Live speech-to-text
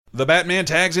The Batman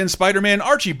tags in Spider-Man,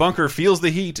 Archie Bunker feels the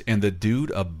heat, and the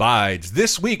dude abides.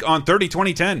 This week on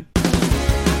 30-20-10.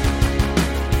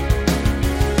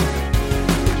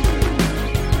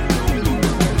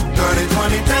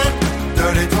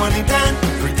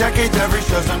 30-20-10, 3 decades, every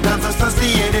show, sometimes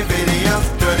associated videos.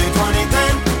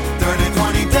 30-20-10,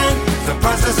 30-20-10,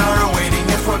 surprises are awaiting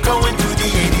if we're going to the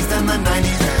 80s, then the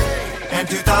 90s, and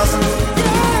 2000s.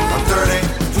 I'm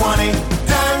 30-20-10.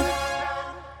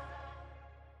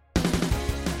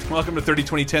 Welcome to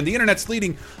 30-20-10, the internet's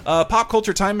leading pop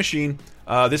culture time machine.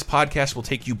 This podcast will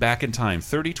take you back in time,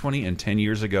 30, 20, and 10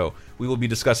 years ago. We will be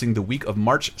discussing the week of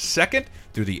March 2nd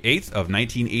through the 8th of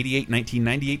 1988,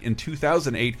 1998, and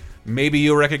 2008. Maybe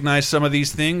you'll recognize some of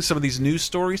these things, some of these news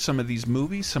stories, some of these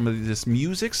movies, some of this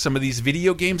music, some of these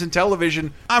video games and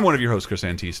television. I'm one of your hosts, Chris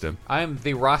Antista. I'm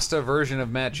the Rasta version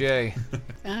of Matt J.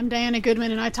 I'm Diana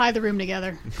Goodman, and I tie the room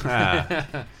together.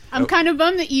 I'm kind of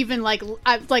bummed that even,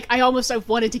 I almost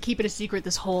wanted to keep it a secret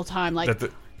this whole time,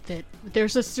 that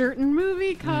there's a certain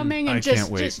movie coming, and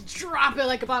just drop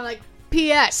it upon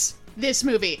P.S. This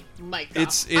movie, Mike. I'm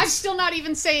still not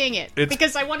even saying it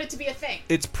because I want it to be a thing.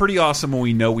 It's pretty awesome when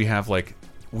we know we have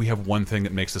one thing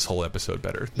that makes this whole episode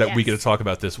better. That we get to talk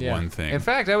about this one thing. In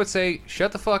fact, I would say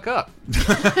shut the fuck up.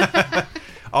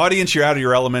 Audience, you're out of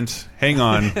your element. Hang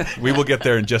on. We will get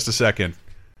there in just a second.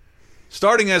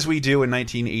 Starting as we do in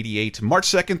 1988, March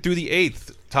 2nd through the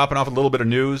 8th. Topping off a little bit of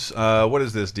news. What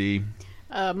is this, Dee?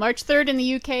 March 3rd in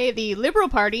the UK, the Liberal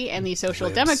Party and the Social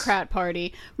Democrat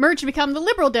Party merged to become the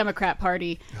Liberal Democrat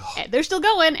Party. They're still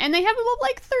going, and they have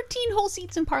 13 whole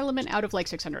seats in Parliament out of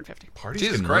 650. Parties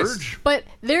Jesus Christ. Merge? But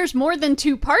there's more than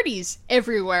 2 parties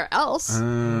everywhere else.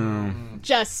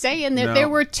 Just saying that there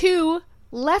were 2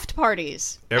 left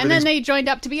parties, and then they joined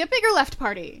up to be a bigger left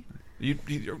party.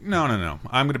 No.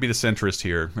 I'm going to be the centrist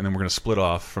here, and then we're going to split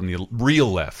off from the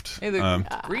real left. Hey, the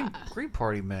Green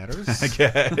Party matters.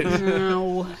 Okay.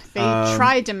 No, they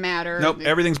tried to matter. Nope,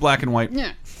 everything's black and white.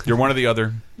 Yeah. You're one or the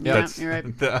other. Yeah, you're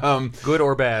right. Good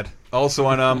or bad. Also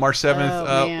on March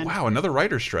 7th, wow, another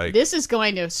writer's strike. This is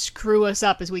going to screw us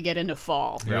up as we get into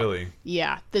fall. Really?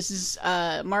 Yeah. This is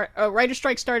writer's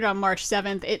strike started on March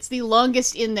 7th. It's the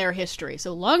longest in their history.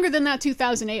 So longer than that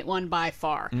 2008 one by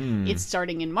far. It's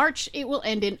starting in March. It will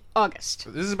end in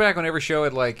August. This is back when every show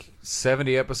had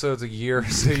 70 episodes a year.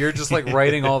 So you're just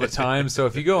writing all the time. So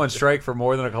if you go on strike for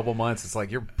more than a couple months, it's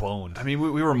you're boned. I mean,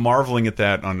 we were marveling at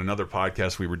that on another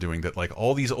podcast we were doing, that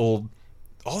all these old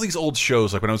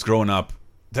shows, when I was growing up,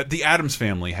 that the Addams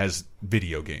Family has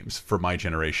video games for my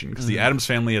generation, because the Addams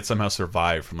Family had somehow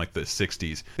survived from the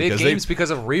 60s. They had games because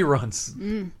of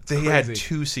reruns. They had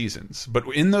 2 seasons, but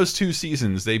in those 2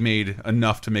 seasons they made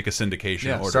enough to make a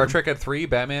syndication order. Star Trek had 3,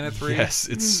 Batman had 3.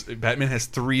 Yes, Batman has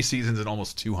 3 seasons and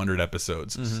almost 200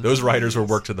 episodes. Those writers were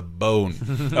worked to the bone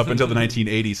up until the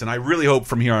 1980s, and I really hope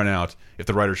from here on out, if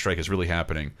the writer's strike is really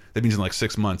happening, that means in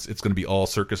 6 months it's going to be all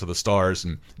Circus of the Stars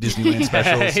and Disneyland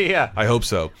specials. Yeah, I hope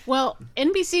so. Well,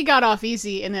 NBC got off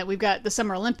easy in that we've got the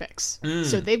Summer Olympics,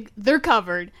 so they're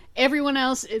covered. Everyone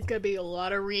else, it's gonna be a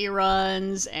lot of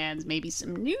reruns and maybe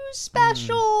some news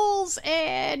specials,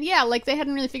 and they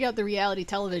hadn't really figured out the reality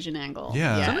television angle.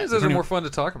 Yeah. Sometimes those are more fun to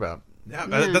talk about. Yeah,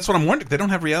 that's what I'm wondering. They don't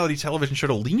have reality television show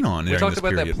to lean on. We talked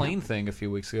about that plane thing a few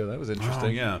weeks ago. That was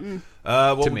interesting. Oh,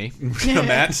 yeah. To me.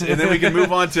 Matt. And then we can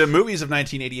move on to movies of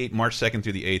 1988, March 2nd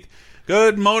through the 8th.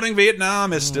 Good Morning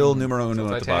Vietnam is still numero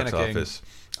uno at the box office.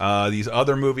 These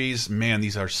other movies, man,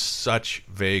 these are such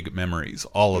vague memories.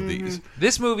 All of these.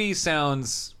 This movie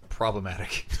sounds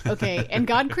problematic. Okay, and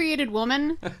God Created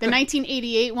Woman, the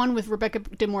 1988 one with Rebecca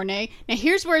De Mornay. Now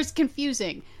here's where it's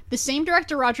confusing. The same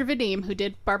director, Roger Vadim, who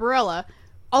did Barbarella,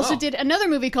 also did another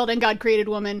movie called And God Created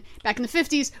Woman back in the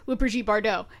 50s with Brigitte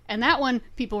Bardot. And that one,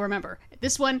 people remember.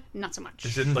 This one, not so much.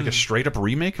 Is it a straight up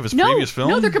remake of his previous film?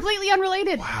 No, they're completely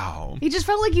unrelated. Wow. He just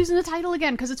felt like using the title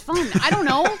again because it's fun. I don't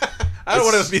know. I don't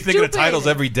want to be thinking of titles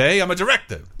every day. I'm a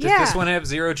director. Does this one have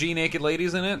 0 G naked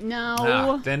ladies in it?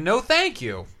 No. Then no thank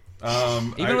you.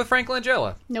 Even with Frank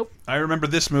Langella. Nope. I remember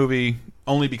this movie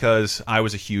only because I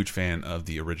was a huge fan of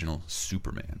the original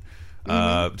Superman.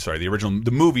 The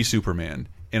movie Superman.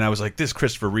 And I was like, this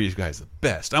Christopher Reeve guy is the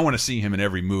best. I want to see him in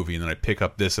every movie. And then I pick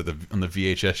up this on the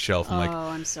VHS shelf. I'm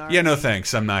I'm sorry. Yeah, no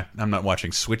thanks. I'm not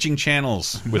watching Switching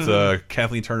Channels with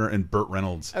Kathleen Turner and Burt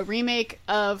Reynolds. A remake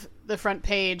of The Front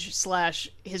Page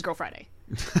 / His Girl Friday.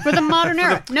 for the modern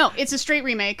era. No, it's a straight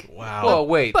remake. Wow. Oh,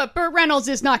 wait. But Burt Reynolds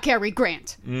is not Cary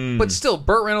Grant. But still,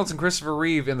 Burt Reynolds and Christopher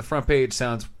Reeve in the front page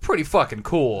sounds pretty fucking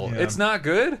cool. Yeah. It's not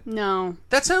good? No.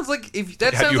 That sounds like...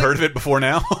 Have you heard of it before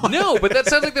now? No, but that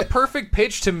sounds like the perfect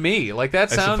pitch to me. Like that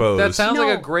sounds No.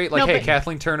 like a great No, hey, but-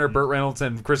 Kathleen Turner, Burt Reynolds,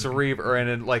 and Christopher Reeve are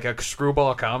in like a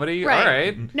screwball comedy. Right. All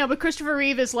right. No, but Christopher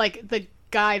Reeve is like the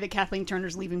guy that Kathleen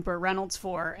Turner's leaving Burt Reynolds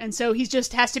for, and so he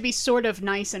just has to be sort of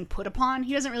nice and put upon.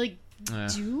 He doesn't really do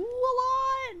a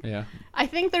lot. Yeah. I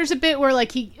think there's a bit where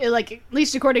like at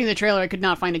least according to the trailer, I could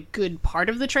not find a good part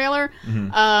of the trailer.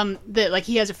 That like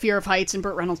he has a fear of heights, and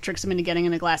Burt Reynolds tricks him into getting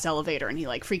in a glass elevator, and he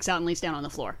like freaks out and lays down on the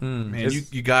floor. Man,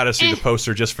 you got to see the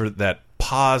poster just for that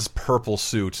Paz purple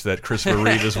suit that Christopher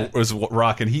Reeve is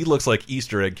rocking. He looks like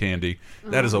Easter egg candy.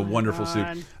 That is a wonderful suit.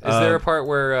 God. Is there a part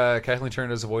where Kathleen Turner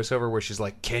does a voiceover where she's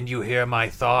like, "Can you hear my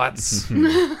thoughts?"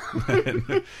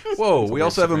 Whoa, we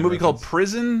also have a movie called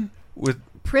Prison with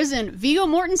Viggo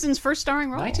Mortensen's first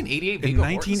starring role. 1988. in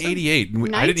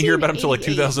 1988. I didn't hear about him until like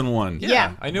 2001.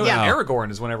 Yeah. I knew Yeah. Aragorn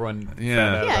is when everyone found out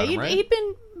Yeah, about him, right? he'd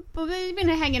been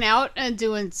hanging out and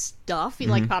doing stuff. He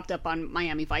like popped up on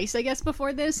Miami Vice, I guess,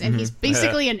 before this, and he's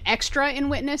basically an extra in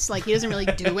Witness. Like he doesn't really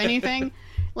do anything.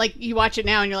 Like you watch it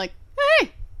now and you're like,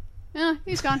 hey,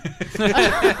 he's gone.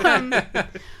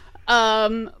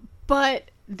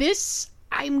 But this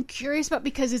I'm curious about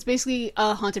because it's basically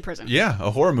a haunted prison. Yeah, a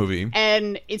horror movie.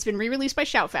 And it's been re-released by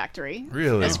Shout Factory.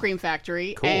 Really? A Scream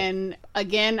Factory. Cool. And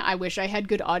again, I wish I had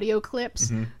good audio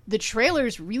clips. The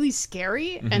trailer's really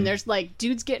scary, and there's like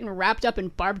dudes getting wrapped up in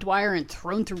barbed wire and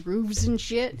thrown through roofs and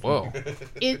shit. Whoa.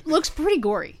 It looks pretty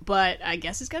gory, but I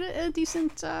guess it's got a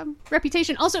decent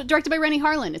reputation. Also, directed by Rennie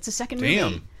Harlan. It's a second movie.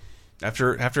 Damn.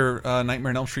 After Nightmare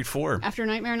on Elm Street 4. After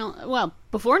Nightmare on Elm... Well,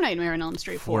 before Nightmare on Elm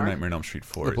Street 4. Before Nightmare on Elm Street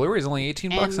 4. The Blu-ray is only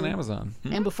 $18 on Amazon.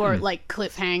 And before, like,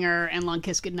 Cliffhanger and Long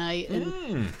Kiss Goodnight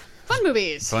and fun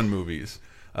movies. Fun movies.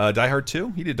 Die Hard 2?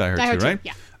 He did Die Hard 2, Die Hard 2, right?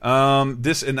 yeah.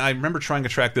 This, and I remember trying to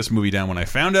track this movie down when I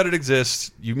found out it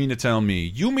exists. You mean to tell me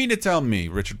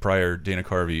Richard Pryor, Dana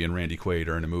Carvey, and Randy Quaid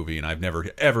are in a movie, and I've never,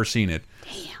 ever seen it.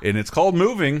 Damn. And it's called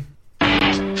Moving.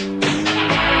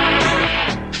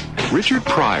 Richard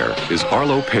Pryor is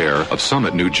Arlo Pear of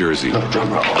Summit, New Jersey.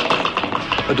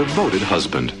 A devoted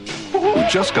husband who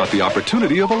just got the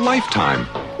opportunity of a lifetime.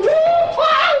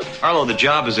 Arlo, the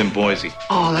job is in Boise.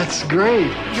 Oh, that's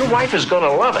great. Your wife is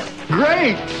gonna love it.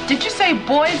 Great. Did you say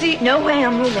Boise? No way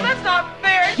I'm moving. That's not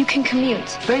fair. You can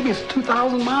commute. Baby, it's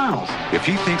 2,000 miles. If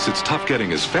he thinks it's tough getting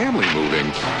his family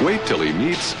moving, wait till he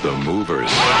meets the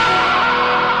movers.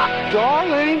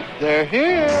 Darling, they're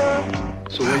here.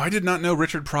 So Wow, I did not know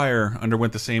Richard Pryor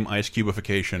underwent the same ice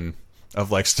cubification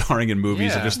of like starring in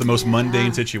movies of just the most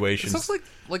mundane situations. It looks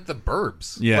like The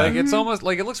Burbs. Yeah. Like it's almost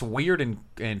like it looks weird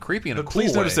and creepy in a cool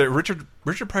Please notice way. that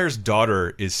Richard Pryor's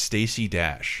daughter is Stacey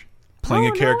Dash, playing a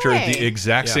no character way. the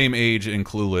exact same age in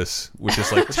Clueless, which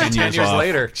is like 10 years off.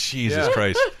 later. Jesus Yeah.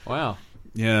 Christ. Wow.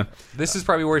 Yeah. This is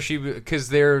probably where because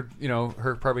they're,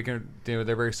 her probably, they're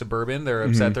very suburban. They're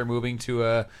upset they're moving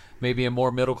to maybe a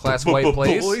more middle class white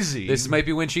place. Boise. This might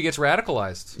be when she gets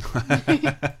radicalized.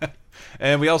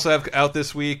 And we also have out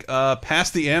this week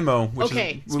Past the Ammo, which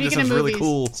Okay, is a movie that speaking of sounds movies. really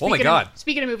cool. Oh my God.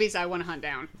 Speaking of movies I want to hunt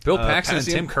down. Bill Paxton and Past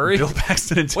the Tim Am- Curry. Bill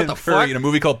Paxton and What Tim the Curry fuck? in a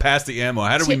movie called Past the Ammo.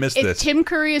 How did we miss this? Tim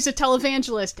Curry is a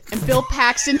televangelist, and Bill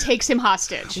Paxton takes him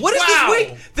hostage. What is this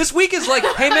week? This week is like,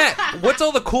 hey Matt, what's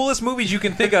all the coolest movies you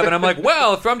can think of? And I'm like,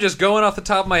 well, if I'm just going off the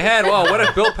top of my head, wow, what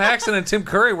if Bill Paxton and Tim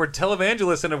Curry were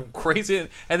televangelists and a crazy,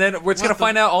 and then we're just gonna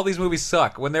find out all these movies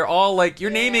suck when they're all like,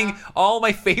 you're naming all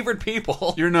my favorite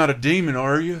people. You're not a demon,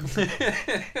 are you?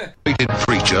 Wicked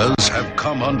preachers have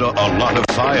come under a lot of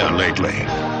fire lately,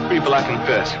 People, I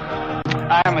confess,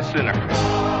 I am a sinner.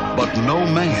 but no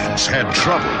man's had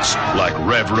troubles like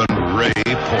Reverend Ray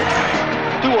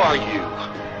Porter. Who are you?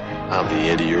 I'm the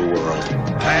end of your world.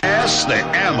 Pass the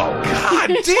ammo. God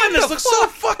damn, this looks so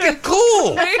fucking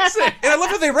cool. Amazing. And I love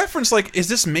how they reference, like, is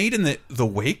this made in the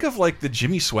wake of, like, the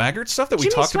Jimmy Swaggart stuff that we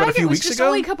Jimmy talked about a few Swaggart was weeks just ago?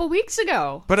 only a couple weeks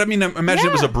ago. But, I mean, imagine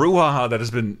it was a brouhaha that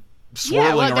has been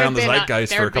swirling around the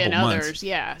zeitgeist for a couple months. Others,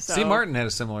 yeah. So. Steve Martin had a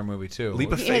similar movie too.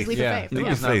 Leap of He has Faith. Leap of Faith. Leap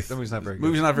Yeah. of Faith. That movie's not very good.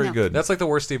 Movie's not very No. good. That's like the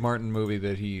worst Steve Martin movie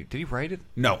that did he write it?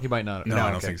 No. He might not. No, I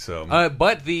don't okay. think so.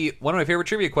 But one of my favorite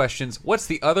trivia questions, what's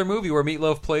the other movie where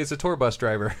Meatloaf plays a tour bus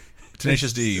driver?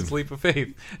 Tenacious D. It's Leap of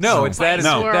Faith. No, it's that in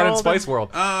World. Spice World.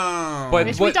 Oh. But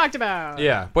Which we talked about.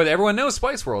 Yeah, but everyone knows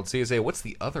Spice World. So you say, what's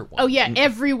the other one? Oh yeah,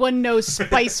 everyone knows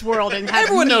Spice World and has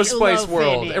Everyone knows Meatloaf Spice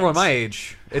World. in it. Everyone my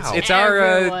age. It's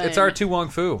Everyone. our Tu Wong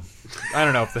Fu. I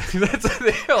don't know if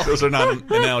that's those are not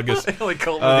analogous. the only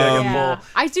cult movie I can pull.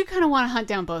 I do kind of want to hunt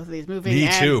down both of these movies. Me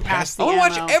and too. pass the I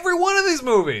want to ammo. watch every one of these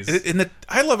movies.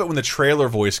 I love it when the trailer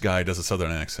voice guy does a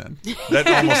southern accent. That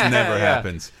almost never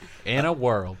happens. In a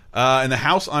world. In the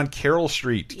house on Carroll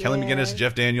Street, Kelly McGinnis,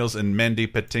 Jeff Daniels, and Mandy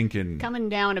Patinkin. Coming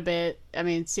down a bit. I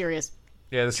mean, serious.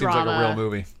 Yeah, this seems like a real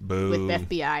movie. Boo. With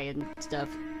FBI and stuff.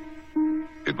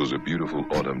 It was a beautiful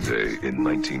autumn day in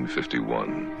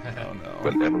 1951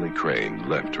 when Emily Crane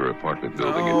left her apartment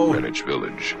building in Greenwich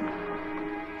Village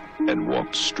and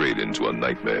walked straight into a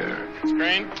nightmare. Miss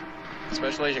Crane,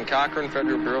 Special Agent Cochran,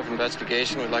 Federal Bureau of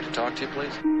Investigation would like to talk to you,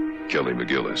 please. Kelly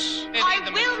McGillis. I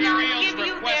will not give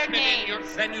you their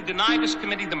names. Then you deny this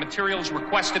committee the materials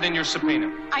requested in your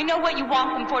subpoena. I know what you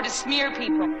want them for, to smear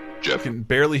people. Jeff can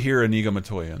barely hear Inigo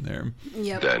Montoya in there.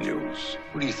 Yep. Daniels.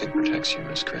 Who do you think protects you,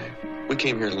 Miss Crane? We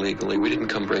came here legally. We didn't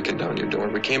come breaking down your door.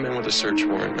 We came in with a search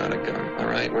warrant, not a gun. All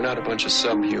right? We're not a bunch of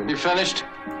subhumans. You finished?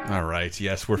 All right.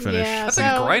 Yes, we're finished. Yeah, That's like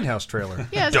a Grindhouse trailer.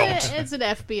 Yeah, it's an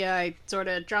FBI sort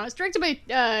of drama. It's directed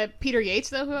by Peter Yates,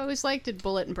 though, who I always liked. Did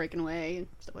Bullet and Breaking Away and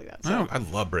stuff like that. So. I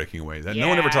love Breaking Away. No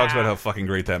one ever talks about how fucking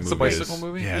great that movie is. It's a bicycle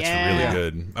movie? Yeah, it's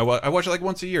really good. I watch it like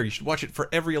once a year. You should watch it for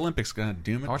every Olympics. God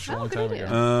damn it. I watched it a long time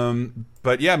ago.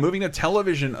 But yeah, moving to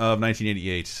television of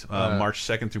 1988, March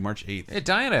 2nd through March 8th. Hey,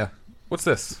 Diana, what's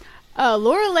this?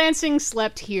 Laura Lansing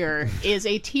Slept Here is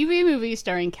a TV movie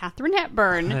starring Katharine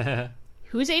Hepburn,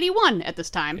 who is 81 at this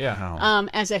time. Yeah.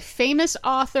 As a famous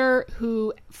author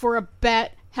who, for a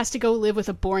bet, has to go live with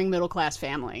a boring middle-class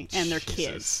family and their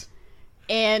kids.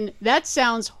 And that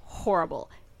sounds horrible.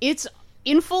 It's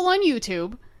in full on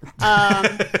YouTube.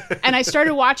 And I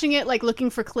started watching it, like, looking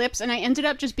for clips, and I ended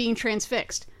up just being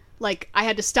transfixed. Like, I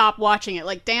had to stop watching it.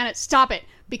 Like, damn it, stop it.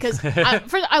 Because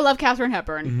I love Katharine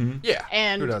Hepburn. Mm-hmm. Yeah,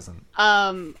 and who doesn't?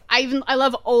 I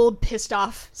love old, pissed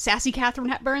off, sassy Katharine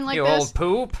Hepburn like you this. old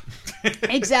poop.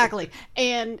 Exactly.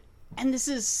 And this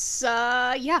is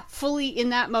fully in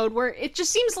that mode where it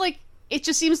just seems like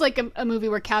a movie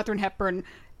where Katharine Hepburn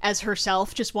as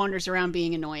herself just wanders around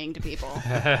being annoying to people. Of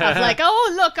like,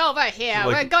 oh, look over here,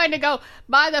 we're going to go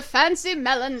buy the fancy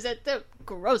melons at the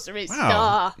grocery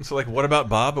store. So, like, what about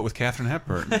Bob, but with Katharine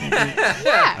Hepburn?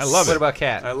 Yes. I love it. What about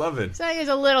Kat? I love it. So here's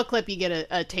a little clip. You get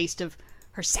a taste of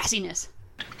her sassiness.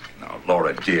 Now,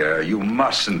 Laura, dear, you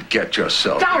mustn't get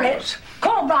yourself... Doris,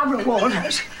 call Barbara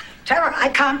Walters. Tell her I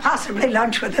can't possibly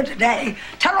lunch with her today.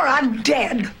 Tell her I'm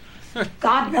dead.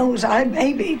 God knows I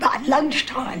may be by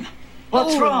lunchtime.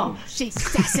 What's wrong? She's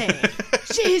sassy.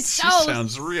 She's so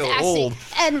sounds real sassy old.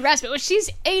 and raspy. Well, she's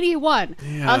 81.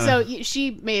 Yeah. Also,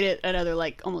 she made it another,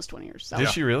 like, almost 20 years. So. Did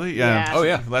she really? Yeah. Yeah. Oh,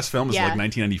 yeah. Last film was like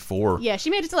 1994. Yeah, she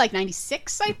made it to like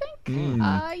 96, I think.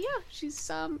 Yeah, she's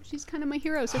kind of my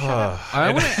hero. So shut up.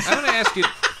 I want to ask you,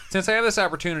 since I have this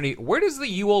opportunity, where does the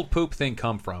 "you old poop" thing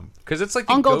come from? Because it's like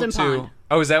the On Golden go-to. Pond.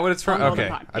 Oh, is that what it's from? On Okay, Golden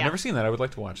Pond, I've yeah. never seen that. I would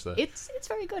like to watch that. It's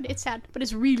very good. It's sad, but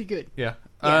it's really good. Yeah.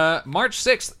 Yeah. March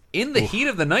 6th, In the Heat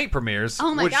of the Night premieres.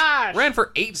 Oh my which gosh. ran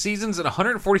for 8 seasons and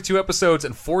 142 episodes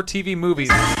and 4 TV movies.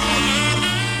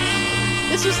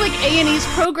 This was like A&E's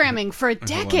programming for a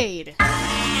decade.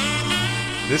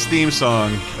 This theme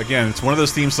song, again, it's one of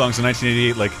those theme songs in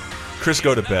 1988, like, Chris,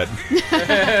 go to bed.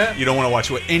 You don't want to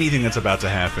watch anything that's about to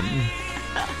happen.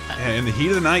 And In the Heat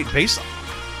of the Night,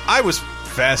 I was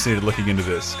fascinated looking into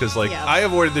this, because, like, I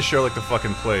avoided this show like the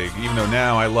fucking plague, even though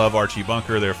now I love Archie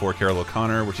Bunker, therefore Carol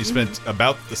O'Connor, which he spent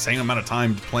about the same amount of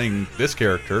time playing this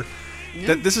character.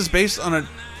 That this is based on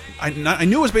I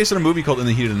knew it was based on a movie called In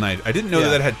the Heat of the Night. I didn't know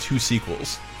that it had 2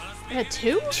 sequels. It had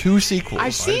 2? 2 sequels.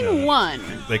 I've seen one.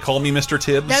 They Call Me Mr.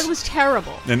 Tibbs. That was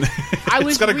terrible. And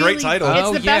it's got a great title.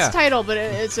 It's the best title, but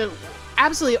it's a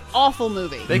absolutely awful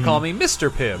movie. They call me Mr.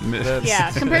 Pibb.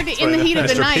 Yeah, compared to In the Heat of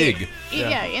the Mr. Night. Pig.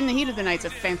 Yeah, In the Heat of the Night's a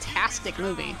fantastic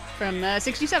movie from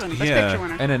 '67. Best Picture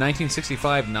winner. And a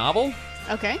 1965 novel.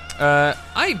 Okay.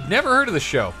 I'd never heard of the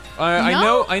show. I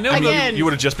No? know. Again, You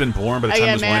would have just been born by the time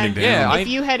it was winding down. Yeah, if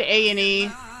you had A&E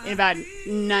in about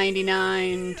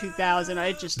 99, 2000,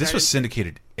 I just This was started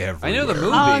syndicated everywhere. I know the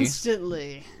movie.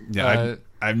 constantly. Yeah,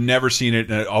 I've never seen it,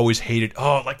 and I always hated.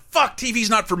 Oh, like fuck, TV's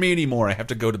not for me anymore. I have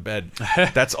to go to bed.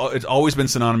 It's always been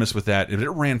synonymous with that. It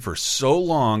ran for so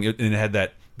long, and it had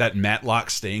that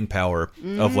Matlock staying power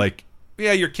of like,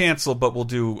 yeah, you're canceled, but we'll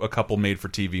do a couple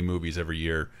made-for-TV movies every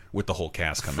year with the whole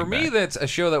cast coming For me, back. that's a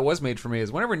show that was made for me. Is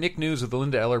whenever Nick News with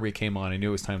Linda Ellery came on, I knew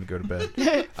it was time to go to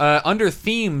bed. Under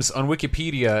themes on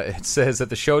Wikipedia, it says that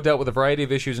the show dealt with a variety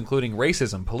of issues including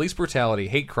racism, police brutality,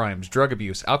 hate crimes, drug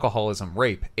abuse, alcoholism,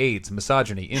 rape, AIDS,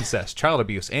 misogyny, incest, child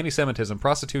abuse, anti-Semitism,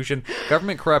 prostitution,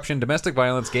 government corruption, domestic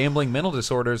violence, gambling, mental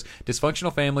disorders,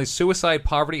 dysfunctional families, suicide,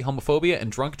 poverty, homophobia,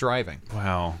 and drunk driving.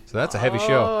 Wow. So that's a heavy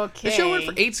show. Okay. The show went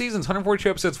for 8 seasons, 142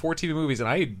 episodes, 4 TV movies, and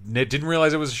I didn't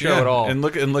realize it was a show at all. And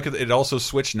look at it. Also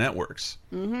switched networks.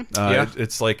 Yeah.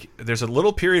 It's like there's a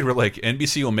little period where like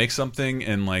NBC will make something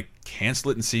and like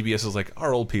cancel it, and CBS is like,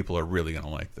 our old people are really gonna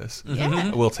like this.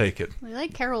 Yeah. We'll take it. They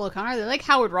like Carol O'Connor. They like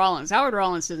Howard Rollins. Howard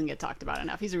Rollins doesn't get talked about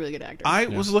enough. He's a really good actor. I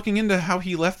was looking into how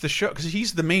he left the show because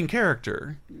he's the main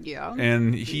character. Yeah.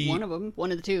 And one of them,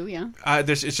 one of the two. Yeah. I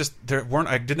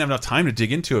didn't have enough time to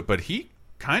dig into it, but he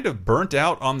kind of burnt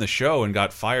out on the show and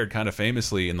got fired kind of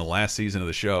famously in the last season of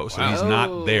the show. So he's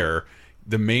not there.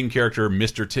 The main character,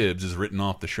 Mr. Tibbs, is written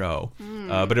off the show.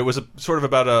 But it was sort of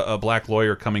about a black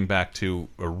lawyer coming back to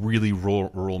a really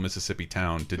rural Mississippi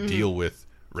town to deal with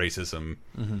racism.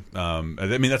 I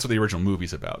mean, that's what the original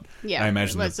movie's about. Yeah. I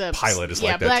imagine the pilot is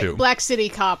like that black, too. Black city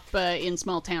cop in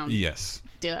small town. Yes.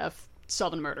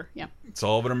 Solving a murder. Yeah.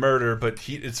 Solving a murder, but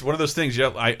it's one of those things. Yeah,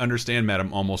 I understand, Matt.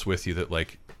 I'm almost with you that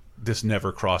like this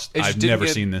never crossed. I've never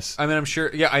seen this. I mean, I'm sure.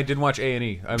 Yeah, I didn't watch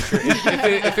A&E. I'm sure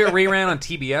if it reran on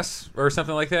TBS or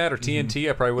something like that or TNT,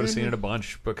 I probably would have seen it a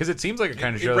bunch. Because it seems like a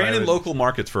kind of show. It ran in local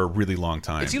markets for a really long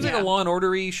time. It seems like a Law and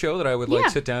Order-y show that I would like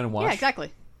sit down and watch. Yeah,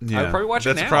 exactly. Yeah, I would probably watch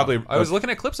it now. Probably I was looking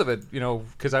at clips of it,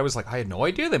 because I was like, I had no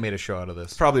idea they made a show out of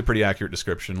this. Probably a pretty accurate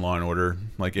description, Law and Order.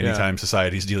 Like anytime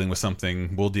society's dealing with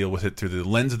something, we'll deal with it through the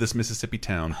lens of this Mississippi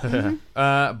town.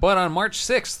 But on March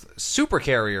 6th, Super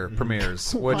Carrier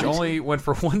premieres, which only went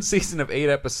for 1 season of 8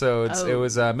 episodes. It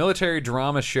was a military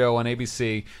drama show on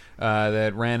ABC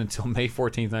that ran until May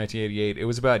 14th, 1988. It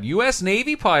was about U.S.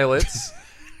 Navy pilots.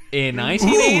 In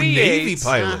 1988, Ooh, Navy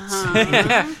pilots.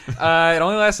 It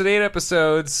only lasted 8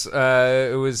 episodes.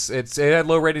 It had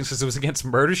low ratings because it was against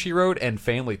Murder, She Wrote and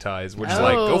Family Ties, which is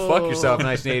like, go fuck yourself in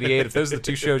 1988 if those are the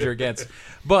two shows you're against.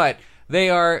 But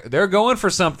they're going for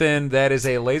something that is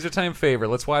a Laser Time favorite.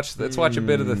 Let's watch a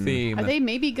bit of the theme. Are they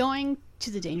maybe going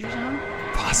to the danger zone?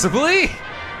 Possibly.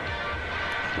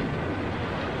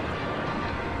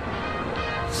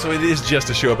 So it is just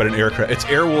a show about an aircraft. It's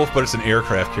Airwolf, but it's an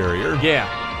aircraft carrier.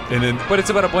 Yeah. But it's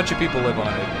about a bunch of people live on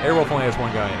it. Airwolf only has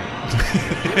one guy in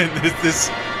it. And this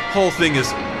whole thing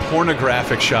is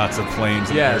pornographic shots of planes.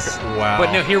 And wow.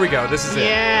 But no, here we go. This is it.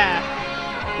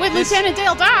 Yeah. With Lieutenant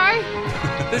Dale Dye.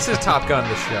 This is Top Gun,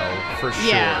 the show, for sure.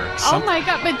 Yeah. Oh my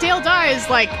god, but Dale Dye is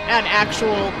like an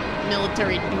actual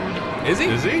military dude. Is he?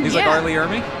 Is he? He's like Arlie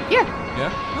Ermy? Yeah.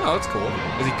 Yeah? Oh, that's cool.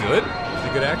 Is he good? Is he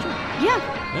a good actor? Yeah.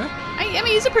 Yeah? I mean,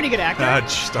 he's a pretty good actor.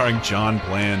 Starring John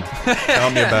Bland.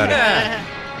 Tell me about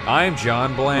it. I'm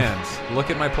John Bland. Look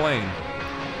at my plane.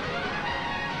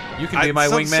 You can be my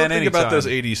wingman something anytime. about those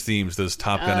 80s themes, those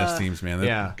Top Gun-esque themes, man.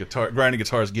 Grinding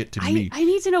guitars get to me. I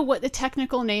need to know what the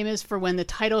technical name is for when the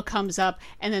title comes up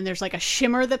and then there's like a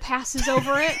shimmer that passes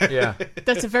over it. Yeah.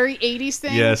 That's a very 80s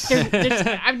thing. Yes.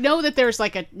 I know that there's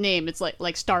like a name. It's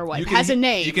like Star Wipe has a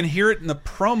name. You can hear it in the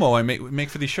promo I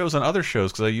make for these shows on other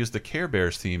shows because I use the Care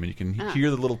Bears theme, and you can hear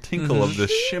the little tinkle of the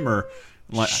shimmer.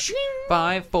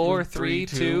 5, 4, 3,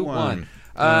 2, 1.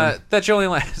 That show only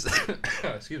lasted.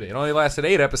 Excuse me. It only lasted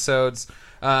 8 episodes.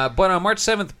 But on March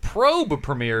 7th, Probe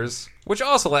premieres, which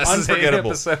also lasted 8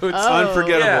 episodes.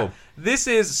 Unforgettable. Yeah. This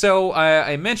is so.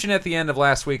 I mentioned at the end of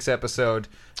last week's episode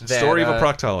that story of a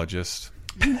proctologist.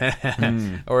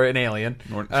 Or an alien.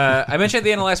 I mentioned at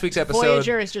the end of last week's episode,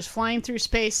 Voyager is just flying through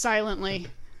space silently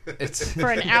for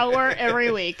an hour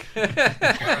every week.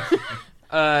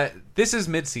 This is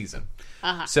mid-season.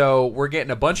 So we're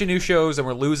getting a bunch of new shows and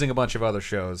we're losing a bunch of other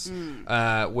shows,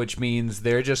 which means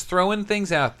they're just throwing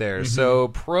things out there. So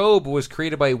Probe was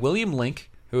created by William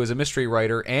Link, who is a mystery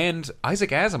writer, and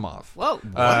Isaac Asimov. Whoa.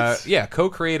 Yeah,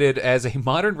 co-created as a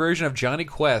modern version of Johnny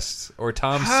Quest or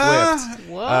Tom Swift.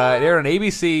 Whoa. It aired on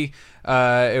ABC.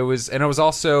 It was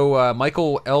also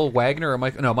Michael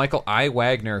I.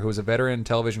 Wagner, who was a veteran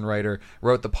television writer,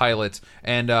 wrote the pilot,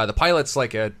 and the pilot's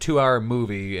like a 2-hour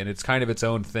movie, and it's kind of its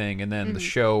own thing, and then the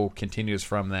show continues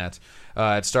from that.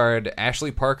 It starred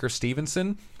Ashley Parker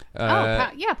Stevenson.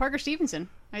 Parker Stevenson.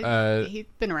 He's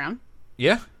been around.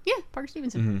 Yeah? Yeah, Parker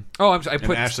Stevenson. Oh, I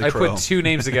put 2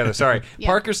 names together. Sorry,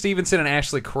 Parker Stevenson and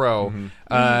Ashley Crowe.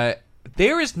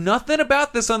 There is nothing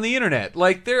about this on the internet.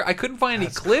 Like I couldn't find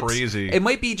any clips. Crazy. It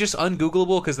might be just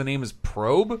ungoogleable because the name is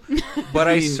Probe. But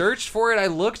I searched for it. I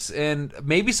looked, and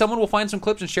maybe someone will find some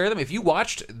clips and share them. If you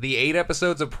watched the 8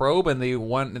 episodes of Probe and the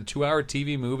 2-hour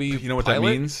TV movie, you know what that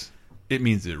means? It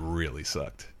means it really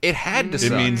sucked. It had to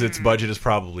suck. It means its budget is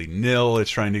probably nil. It's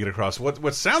trying to get across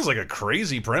what sounds like a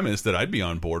crazy premise that I'd be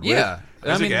on board with. Yeah.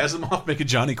 Isaac Asimov make a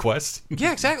Johnny Quest?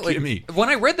 Yeah, exactly. Gimme. When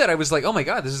I read that, I was like, oh my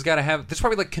god, this has got to have... There's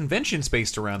probably like conventions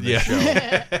based around this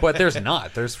show. But there's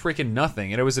not. There's freaking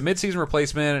nothing. And it was a mid-season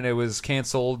replacement, and it was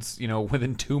canceled,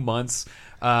 within 2 months.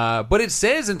 But it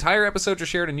says entire episodes are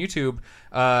shared on YouTube,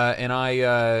 and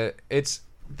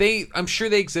I'm sure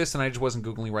they exist, and I just wasn't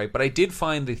Googling right. But I did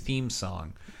find the theme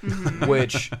song,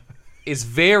 which is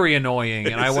very annoying,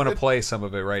 and I want to play some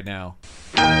of it right now.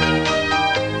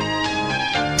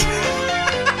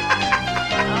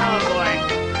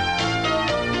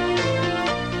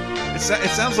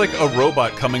 It sounds like a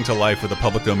robot coming to life with a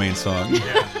public domain song.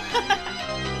 Yeah.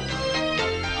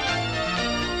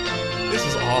 This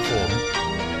is awful.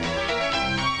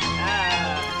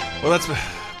 Well, that's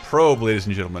Probe, ladies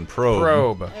and gentlemen.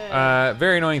 Probe.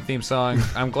 Very annoying theme song.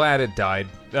 I'm glad it died.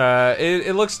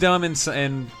 It looks dumb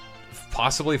and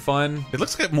possibly fun. It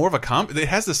looks like more of a comedy. It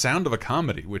has the sound of a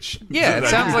comedy, which... Yeah, it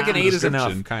sounds like an 8 is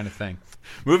enough kind of thing.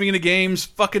 Moving into games,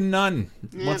 fucking none.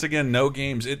 Once again, no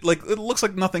games. It looks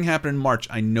like nothing happened in March.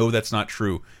 I know that's not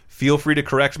true. Feel free to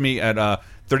correct me at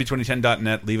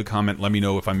 302010.net. Leave a comment. Let me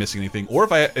know if I'm missing anything, or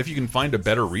if you can find a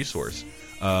better resource.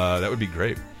 That would be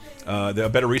great. A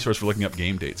better resource for looking up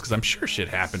game dates, because I'm sure shit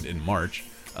happened in March,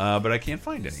 but I can't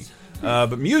find any.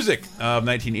 But music of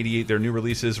 1988, their new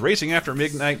releases: "Racing After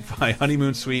Midnight" by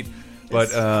Honeymoon Suite.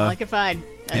 But all I could find.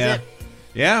 That's it.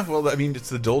 Yeah, well, I mean, it's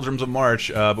the doldrums of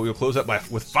March, but we'll close up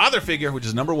with Father Figure, which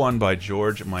is #1 by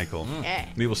George Michael. Yeah.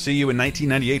 We will see you in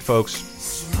 1998,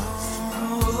 folks.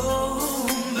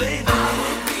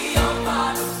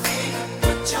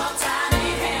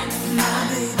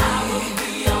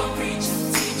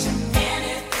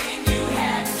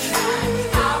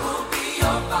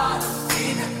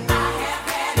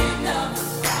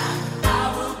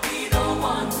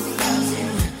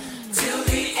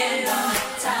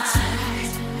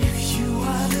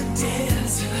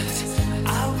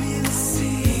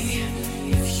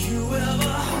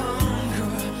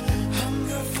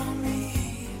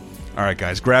 All right,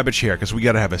 guys, grab a chair, because we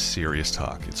got to have a serious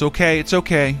talk. It's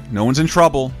okay. No one's in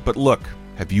trouble. But look,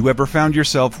 have you ever found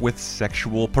yourself with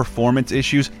sexual performance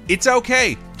issues? It's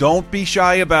okay. Don't be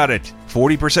shy about it.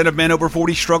 40% of men over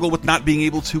 40 struggle with not being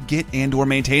able to get and or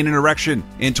maintain an erection.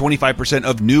 And 25%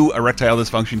 of new erectile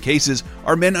dysfunction cases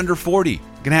are men under 40. It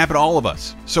can happen to all of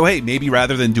us. So hey, maybe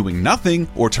rather than doing nothing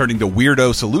or turning to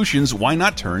weirdo solutions, why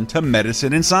not turn to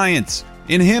medicine and science?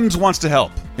 And Hims wants to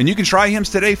help. And you can try Hims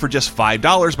today for just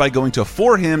 $5 by going to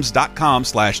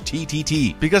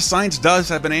forhims.com/TTT, because science does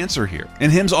have an answer here.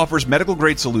 And Hims offers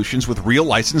medical-grade solutions with real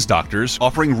licensed doctors,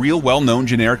 offering real well-known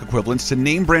generic equivalents to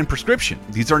name-brand prescription.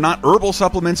 These are not herbal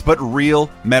supplements, but real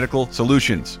medical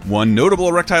solutions. One notable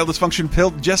erectile dysfunction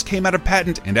pill just came out of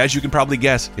patent, and as you can probably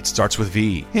guess, it starts with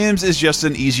V. Hims is just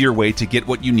an easier way to get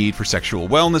what you need for sexual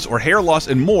wellness or hair loss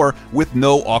and more, with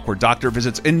no awkward doctor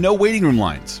visits and no waiting room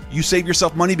lines. You save yourself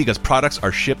money because products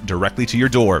are shipped directly to your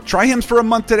door. Try Hims for a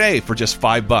month today for just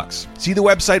 $5. See the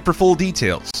website for full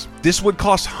details. This would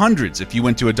cost hundreds if you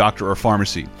went to a doctor or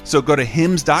pharmacy. So go to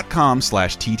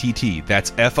hims.com/TTT. That's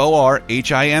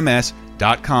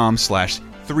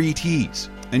FORHIMS.com/3Ts.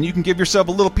 And you can give yourself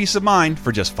a little peace of mind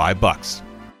for just $5.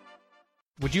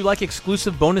 Would you like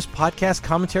exclusive bonus podcast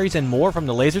commentaries and more from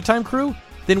the LaserTime crew?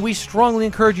 Then we strongly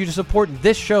encourage you to support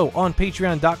this show on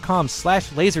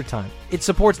patreon.com/lasertime. It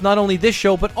supports not only this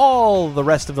show, but all the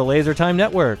rest of the LaserTime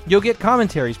network. You'll get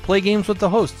commentaries, play games with the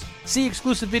hosts, see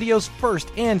exclusive videos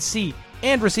first, and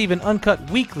receive an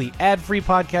uncut weekly ad-free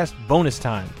podcast bonus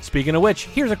time. Speaking of which,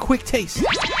 here's a quick taste.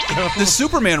 The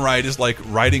Superman ride is like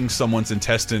riding someone's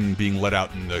intestine being let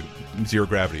out in the zero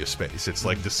gravity of space. It's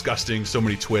like disgusting, so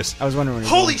many twists. I was wondering when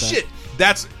holy shit!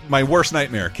 That's my worst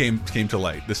nightmare came to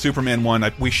light. The Superman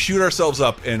one, we shoot ourselves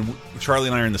up, and Charlie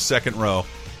and I are in the second row,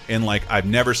 and like, I've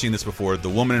never seen this before. The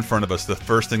woman in front of us, the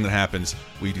first thing that happens,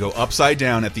 we go upside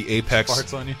down at the apex.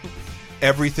 Farts on you.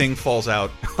 Everything falls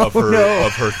out of her.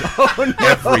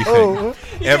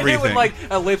 Everything. With like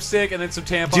a lipstick and then some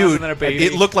tampons, dude, and then a baby.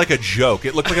 It looked like a joke.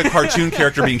 It looked like a cartoon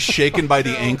character being shaken by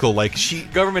the ankle. Like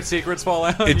government secrets fall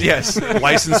out. Yes,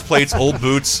 license plates, old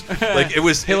boots. Like it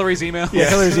was Hillary's email. Yeah,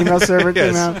 Hillary's email server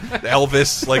came out.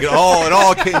 Elvis. Like it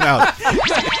all came out.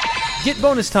 Get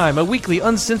Bonus Time, a weekly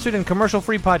uncensored and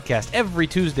commercial-free podcast every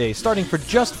Tuesday, starting for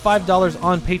just $5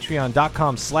 on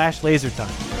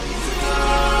patreon.com/lasertime.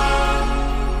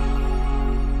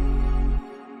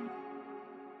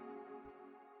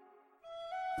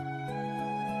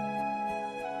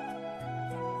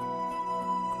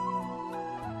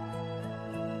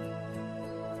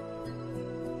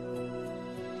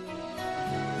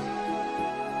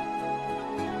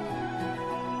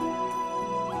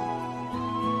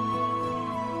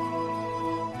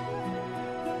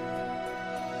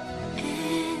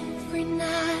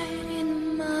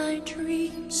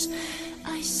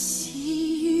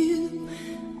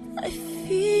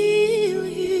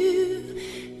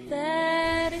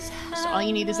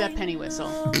 is that penny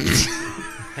whistle?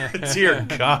 Dear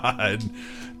God.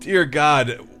 Dear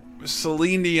God.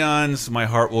 Celine Dion's My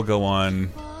Heart Will Go On.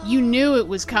 You knew it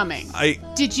was coming.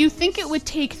 Did you think it would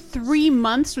take 3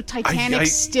 months with Titanic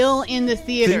still in the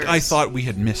theaters? I thought we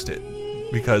had missed it.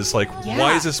 Because, like,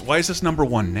 why is this number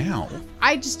one now?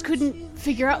 I just couldn't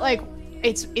figure out, like,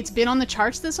 it's been on the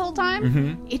charts this whole time.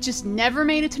 Mm-hmm. It just never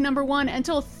made it to number one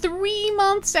until 3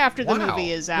 months after the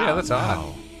movie is out. Yeah, that's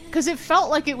odd. Because it felt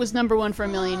like it was number one for a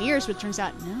million years, but it turns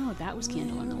out, no, that was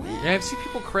Candle in the Wind. Yeah, I've seen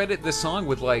people credit this song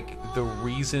with, like, the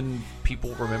reason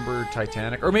people remember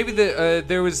Titanic. Or maybe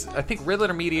there was, I think Red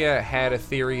Letter Media had a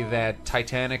theory that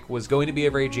Titanic was going to be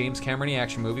a very James Cameron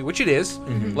action movie, which it is.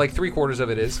 Mm-hmm. Like 3/4 of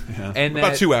it is. Yeah. And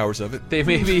about 2 hours of it. They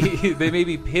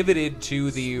maybe pivoted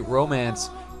to the romance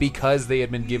because they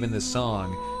had been given this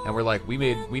song, and we're like, we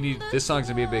need this song's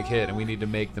gonna be a big hit, and we need to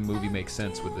make the movie make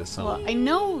sense with this song. Well, I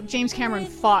know James Cameron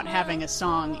fought having a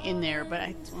song in there, but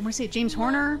I want to say James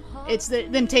Horner. It's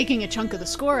them taking a chunk of the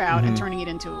score out and turning it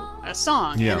into a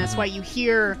song, and that's why you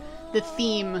hear the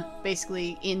theme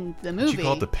basically in the movie. Did you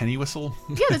call it the penny whistle?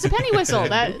 Yeah, that's a penny whistle.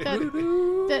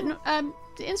 that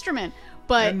instrument.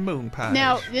 But moon pie.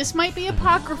 Now, this might be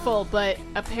apocryphal, but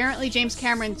apparently James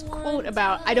Cameron's quote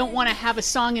about, I don't want to have a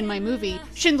song in my movie,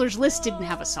 Schindler's List didn't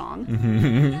have a song.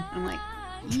 I'm like,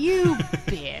 you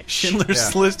bitch.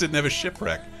 Schindler's List didn't have a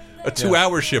shipwreck. A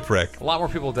 2-hour shipwreck. A lot more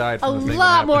people died from A the thing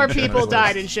lot that more happened in people Schindler's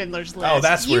died List. in Schindler's List. Oh,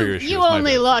 that's where your issue is. You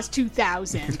only lost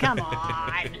 2,000. Come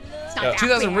on. It's not that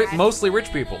 2,000 bad. mostly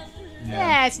rich people.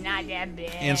 Yeah, it's not that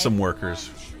bad. And some workers.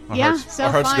 Our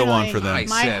hearts go on for them.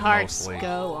 My hearts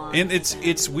go on. And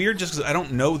it's weird just because I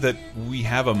don't know that we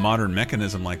have a modern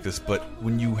mechanism like this, but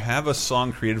when you have a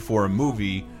song created for a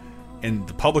movie and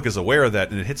the public is aware of that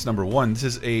and it hits number one,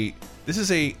 this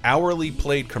is a hourly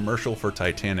played commercial for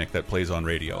Titanic that plays on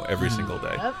radio every single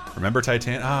day. Yep. Remember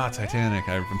Titanic? Titanic.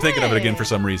 I'm thinking of it again for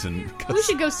some reason. We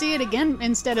should go see it again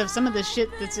instead of some of the shit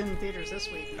that's in theaters this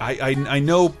week. I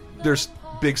know there's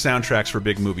big soundtracks for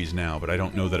big movies now, but I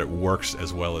don't know that it works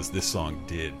as well as this song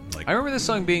did. Like, I remember this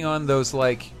song being on those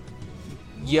like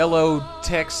yellow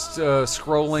text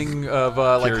scrolling of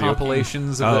like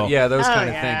compilations of those kind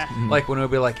of things. Like when it would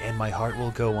be like, and my heart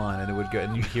will go on, and it would go,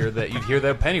 and you'd hear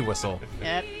that penny whistle.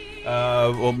 Yep.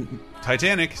 Well,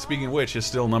 Titanic, speaking of which, is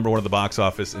still number one at the box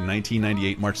office in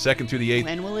 1998, March 2nd through the 8th.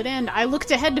 When will it end? I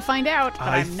looked ahead to find out, but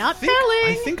I'm not telling.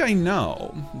 I think I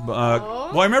know.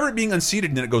 Well, I remember it being unseated,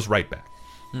 and then it goes right back.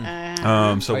 So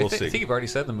we'll see. I think you've already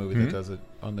said the movie that does it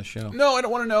on the show. No, I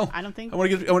don't want to know. I don't think. I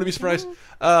want to be surprised.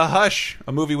 Hush,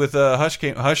 a movie with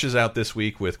Hush is out this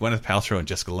week with Gwyneth Paltrow and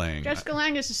Jessica Lange. Jessica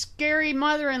Lange is a scary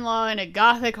mother-in-law in a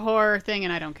gothic horror thing,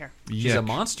 and I don't care. She's a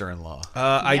monster-in-law.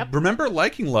 I remember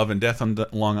liking Love and Death on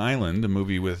Long Island, a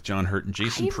movie with John Hurt and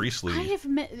Jason Priestley. I have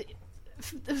met.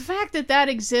 The fact that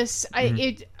exists,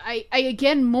 I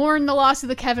again mourn the loss of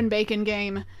the Kevin Bacon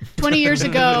game. 20 years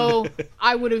ago,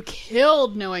 I would have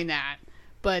killed knowing that.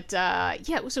 But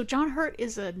so John Hurt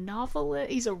is a novelist.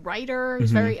 He's a writer.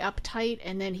 He's very uptight,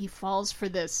 and then he falls for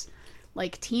this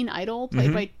like teen idol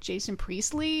played by Jason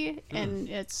Priestley, and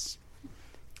it's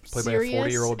played by a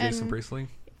 40-year-old Jason Priestley.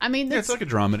 I mean, it's like a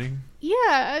dramedy. Yeah,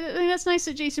 I mean, that's nice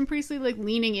that Jason Priestley like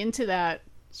leaning into that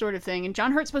sort of thing, and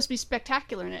John Hurt's supposed to be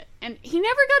spectacular in it, and he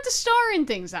never got to star in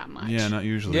things that much. Yeah, not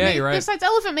usually. Yeah, you're right. Besides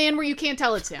Elephant Man, where you can't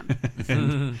tell it's him.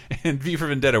 and V for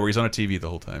Vendetta, where he's on a TV the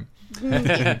whole time.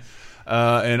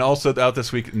 And also out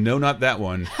this week, no, not that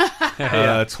one.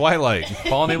 Twilight.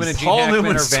 Paul Newman and Gene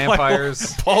Hackman are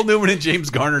vampires. Paul Newman and James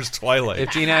Garner's Twilight.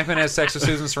 If Gene Hackman has sex with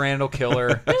Susan Sarandon, he'll kill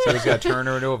her. So he's got to turn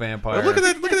her into a vampire. Look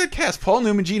at that cast: Paul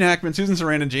Newman, Gene Hackman, Susan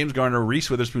Sarandon, James Garner, Reese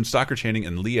Witherspoon, Stockard Channing,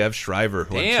 and Liev Schreiber,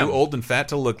 who I'm too old and fat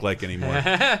to look like anymore.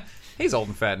 He's old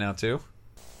and fat now too.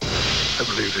 I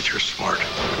believe that you're smart,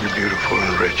 you're beautiful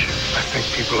and rich. I think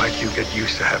people like you get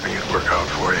used to having it work out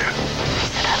for you. I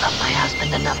said I love my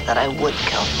husband enough that I would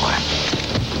kill for him.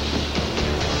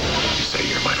 You say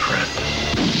you're my friend.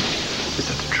 Is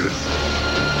that the truth?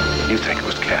 You think it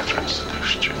was Catherine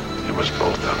seduced you. It was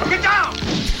both of them. Get down!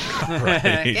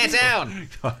 Right. Get down!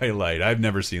 Twilight. I've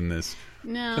never seen this.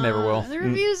 No, I never will. The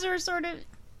reviews are sort of.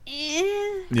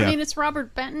 Yeah. I mean, it's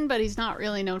Robert Benton, but he's not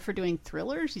really known for doing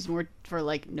thrillers. He's more for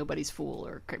like Nobody's Fool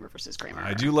or Kramer versus Kramer.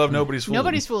 I do love Nobody's Fool.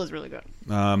 Nobody's Fool is really good.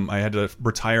 I had to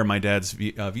retire my dad's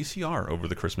VCR over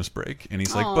the Christmas break, and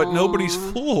he's like, "But Nobody's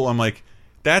Fool." I'm like,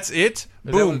 That's it.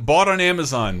 Boom, bought on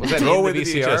Amazon. Was that Throw in away the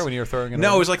VCR when you were throwing it No,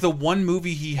 away? it was like the one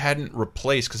movie he hadn't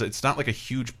replaced because it's not like a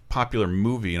huge popular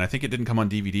movie, and I think it didn't come on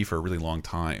DVD for a really long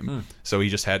time. So he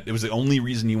just had, it was the only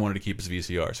reason he wanted to keep his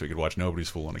VCR, so he could watch Nobody's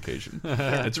Fool on occasion.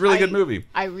 It's a really good movie.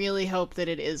 I really hope that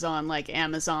it is on like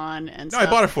Amazon and No, stuff.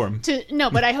 I bought it for him.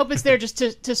 But I hope it's there just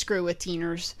to screw with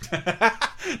teeners.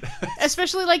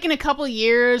 Especially like in a couple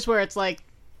years where it's like,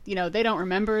 you know, they don't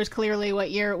remember as clearly what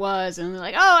year it was, and they're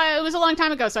like, oh, it was a long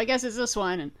time ago, so I guess it's this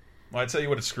one. And well, I tell you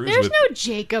what, it screws there's with. no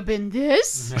Jacob in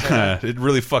this. It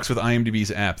really fucks with IMDb's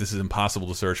app. This is impossible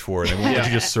to search for. They won't let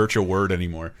you just search a word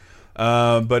anymore.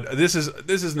 But this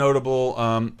is notable.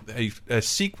 A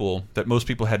sequel that most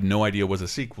people had no idea was a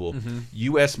sequel.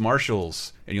 U.S.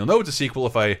 Marshals, and you'll know it's a sequel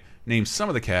if I name some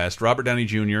of the cast: Robert Downey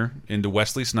Jr. into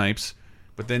Wesley Snipes.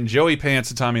 But then Joey Pants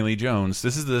and Tommy Lee Jones.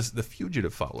 This is the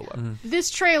Fugitive follow-up.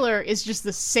 This trailer is just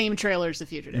the same trailer as The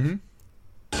Fugitive.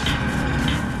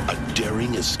 A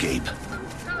daring escape.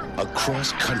 A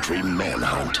cross-country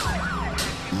manhunt.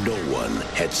 No one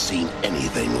had seen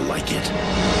anything like it.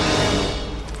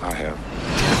 I have.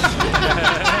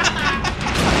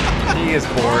 He is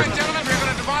bored. All right, gentlemen, we're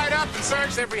going to divide up and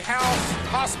search every house,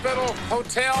 hospital,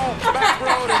 hotel, back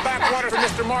road, and backwater for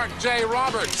Mr. Mark J.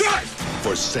 Roberts.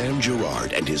 For Sam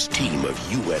Gerard and his team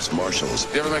of U.S. Marshals,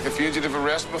 You ever make a fugitive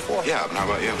arrest before? Yeah, but how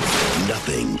about you?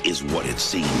 nothing is what it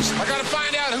seems. I got to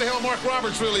find out who the hell Mark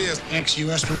Roberts really is.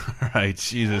 Ex-U.S. Right,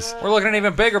 Jesus. We're looking at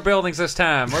even bigger buildings this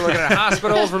time. We're looking at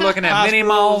hospitals. We're looking at mini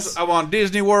malls. I want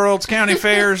Disney Worlds, county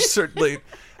fairs. Certainly,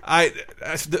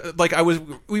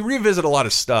 we revisit a lot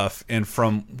of stuff, and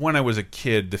from when I was a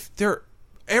kid,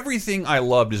 everything I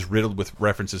loved is riddled with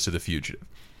references to The Fugitive.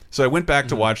 So I went back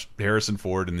to watch Harrison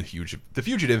Ford and The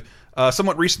Fugitive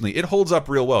somewhat recently. It holds up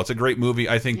real well. It's a great movie.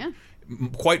 I think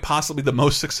quite possibly the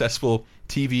most successful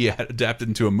TV adapted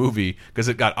into a movie because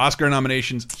it got Oscar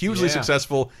nominations, hugely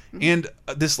successful, and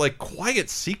this like quiet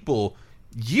sequel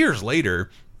years later,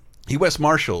 U.S.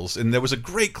 Marshals, and there was a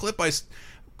great clip I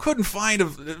couldn't find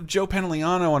of Joe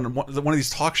Pantoliano on one of these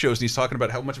talk shows, and he's talking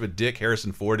about how much of a dick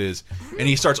Harrison Ford is, and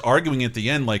he starts arguing at the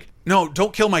end like, no,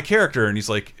 don't kill my character, and he's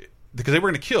like, because they were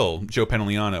going to kill Joe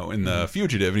Pantoliano in The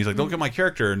Fugitive, and he's like, don't kill my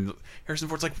character, and Harrison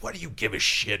Ford's like, what do you give a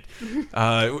shit? He's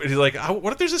like,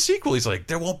 what if there's a sequel? He's like,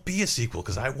 there won't be a sequel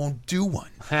because I won't do one.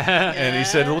 And he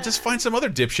said, well, just find some other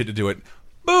dipshit to do it.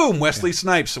 Boom! Wesley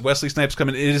Snipes. Wesley Snipes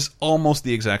coming. It is almost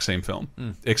the exact same film,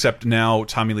 except now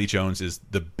Tommy Lee Jones is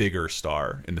the bigger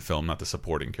star in the film, not the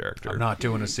supporting character. I'm not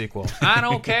doing a sequel. I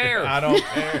don't care. I don't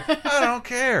care. I don't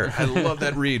care. I love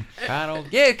that read.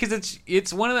 Yeah, because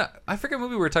it's one of the, I forget what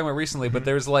movie we were talking about recently, but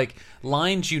there's like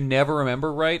lines you never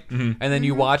remember, right? And then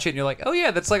you watch it and you're like, oh yeah,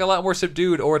 that's like a lot more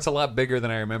subdued, or it's a lot bigger than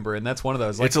I remember, and that's one of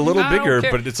those. Like, it's a little bigger,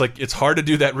 but it's like it's hard to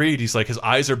do that read. He's like, his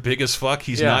eyes are big as fuck.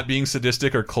 He's not being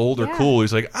sadistic or cold or cool.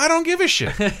 He's like, I don't give a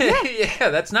shit. Yeah,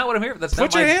 that's not what I'm here for. That's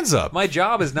Put not your hands up. My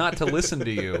job is not to listen to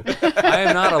you. I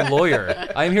am not a lawyer.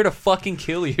 I am here to fucking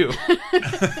kill you.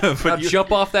 Now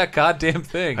jump off that goddamn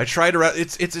thing. I tried to.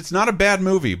 It's not a bad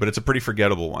movie, but it's a pretty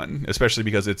forgettable one, especially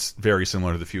because it's very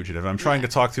similar to The Fugitive. I'm trying to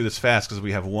talk through this fast because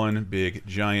we have one big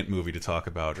giant movie to talk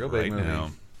about right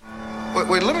now.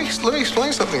 Wait, let me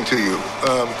explain something to you.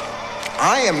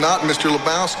 I am not Mr.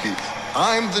 Lebowski.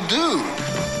 I'm the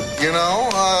dude. You know,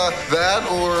 that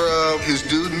or his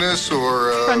dudeness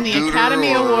or From the Duder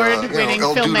Academy or, Award-winning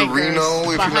El filmmakers Duderino, if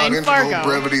you're not behind into Fargo. the whole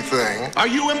brevity thing. Are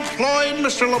you employed,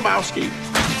 Mr. Lebowski?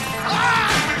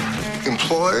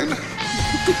 Employed?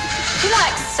 You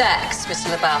like sex,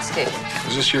 Mr. Lebowski?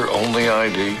 Is this your only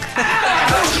ID? You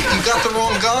got the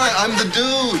wrong guy. I'm the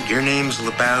dude. Your name's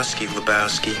Lebowski.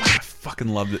 Fucking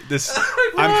loved it. This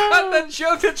that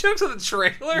joke. That joke's on the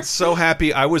trailer. So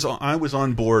happy. I was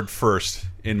on board first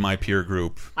in my peer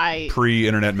group.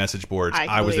 Pre-internet message boards.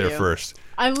 I was there first.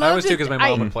 I was too because my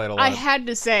mom would play it a lot. I had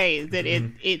to say that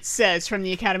it says from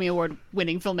the Academy Award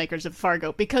winning filmmakers of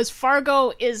Fargo, because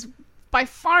Fargo is by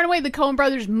far and away the Coen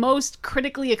brothers' most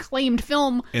critically acclaimed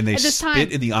film And they at this spit time.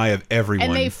 in the eye of everyone.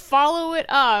 And they follow it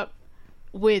up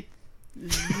with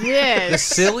this. The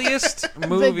silliest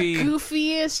movie. The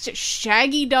goofiest,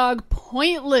 shaggy dog,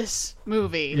 pointless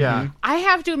movie. Yeah. I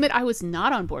have to admit, I was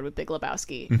not on board with Big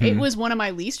Lebowski. It was one of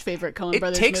my least favorite Coen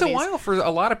brothers It takes movies. a while for a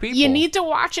lot of people. You need to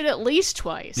watch it at least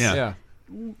twice. Yeah.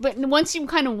 But once you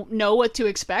kind of know what to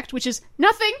expect, which is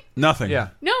nothing. Nothing. Yeah.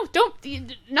 No,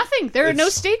 nothing. There are no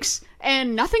stakes,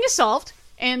 and nothing is solved,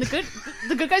 and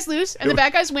the good guys lose, and the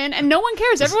bad guys win, and no one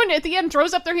cares. Everyone at the end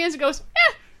throws up their hands and goes,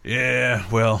 Yeah,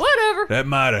 well, whatever. That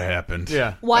might have happened.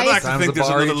 Yeah. Why I'd like is- to think there's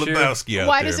Times another the bar Lebowski out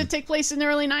Why there. does it take place in the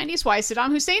early 90s? Why is Saddam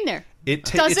Hussein there? It's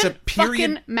Doesn't a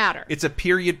period, fucking matter. It's a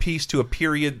period piece to a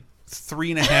period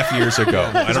 3.5 years ago.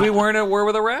 Because we weren't at war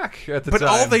with Iraq at the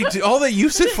time. But all they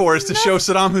use it for is to show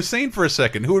Saddam Hussein for a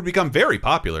second, who would become very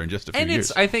popular in just a few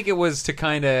years. I think it was to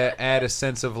kind of add a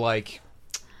sense of like,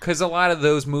 because a lot of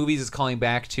those movies it's calling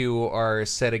back to are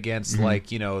set against like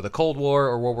the Cold War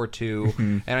or World War II,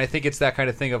 and I think it's that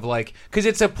kind of thing of like, because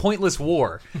it's a pointless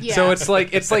war, so it's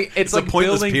like it's like a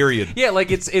pointless period. Yeah, like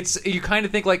it's you kind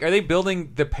of think like, are they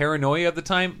building the paranoia of the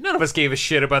time? None of us gave a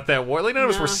shit about that war. Like none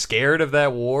of us were scared of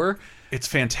that war. It's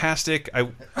fantastic.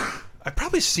 I've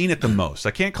probably seen it the most.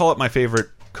 I can't call it my favorite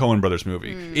Coen Brothers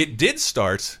movie. It did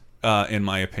start, in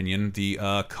my opinion, the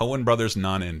Coen Brothers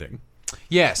non-ending.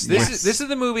 Yes, this is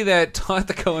the movie that taught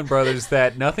the Coen brothers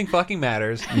that nothing fucking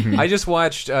matters. I just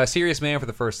watched Serious Man for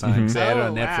the first time because they had it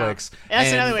on Netflix.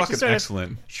 That's another way to sort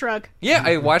excellent. of shrug. Yeah,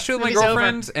 I watched it with my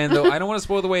girlfriend, and though I don't want to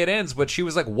spoil the way it ends, but she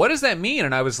was like, "What does that mean?"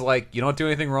 And I was like, "You don't do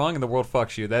anything wrong, and the world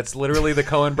fucks you." That's literally the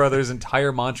Coen brothers'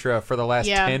 entire mantra for the last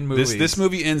 10 movies. This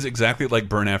movie ends exactly like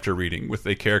Burn After Reading, with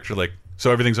a character like,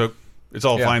 so everything's it's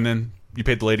all fine then. You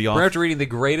paid the lady off. Burn After Reading, the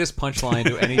greatest punchline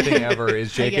to anything ever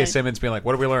is J.K. Simmons being like,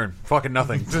 "What did we learn? Fucking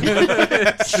nothing."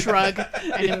 Shrug.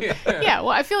 Well,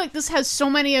 I feel like this has so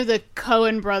many of the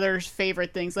Coen brothers'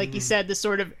 favorite things. Like you said, the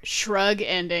sort of shrug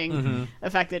ending, the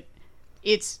fact that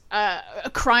it's a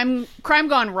crime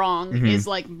gone wrong is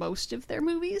like most of their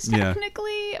movies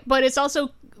technically, but it's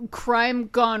also crime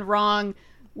gone wrong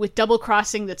with double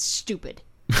crossing that's stupid.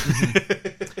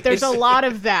 There's a lot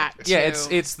of that too. Yeah,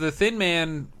 it's the thin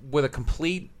man with a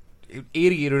complete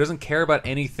idiot who doesn't care about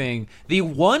anything. The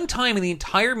one time in the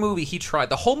entire movie he tried,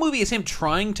 the whole movie is him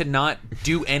trying to not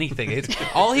do anything.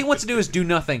 All he wants to do is do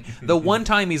nothing. The one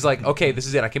time he's like, okay, this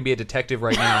is it, I can be a detective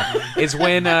right now, is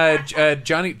when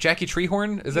Jackie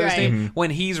Treehorn, is that his name? When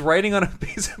he's writing on a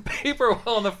piece of paper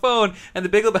while on the phone, and the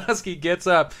Big Lebowski gets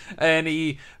up and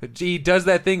he does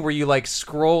that thing where you like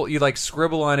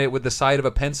scribble on it with the side of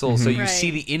a pencil so you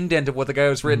see the indent of what the guy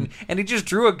was written, and he just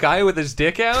drew a guy with his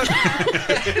dick out.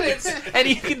 And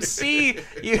you can see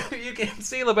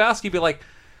Lebowski be like,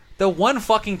 the one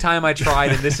fucking time I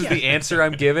tried, and this is the answer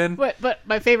I'm given. But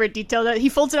my favorite detail, that he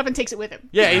folds it up and takes it with him.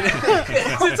 Yeah,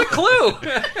 it's a clue.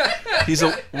 He's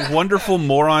a wonderful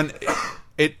moron.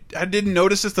 I didn't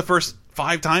notice this the first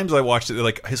 5 times I watched it.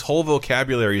 Like, his whole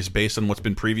vocabulary is based on what's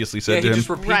been previously said to him. Just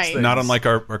repeats things. Not unlike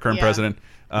our current president.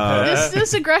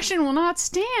 This aggression will not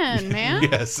stand, man.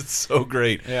 Yes, it's so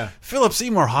great. Yeah. Philip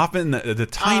Seymour Hoffman, the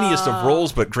tiniest of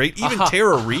roles, but great. Even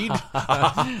Tara Reid.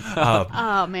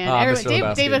 Oh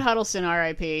man, David Huddleston,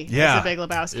 R.I.P. Yeah, the Big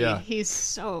Lebowski. Yeah. He's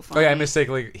so funny. Oh yeah, I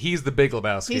mistakenly. He's the Big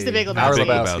Lebowski. He's the Big Lebowski. Our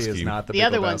Lebowski is not the Big Lebowski. The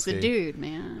other one's the dude,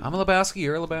 man. I'm a Lebowski.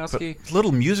 You're a Lebowski. But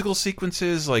little musical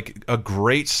sequences, like a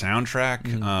great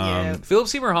soundtrack. Philip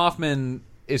Seymour Hoffman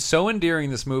is so endearing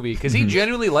in this movie because he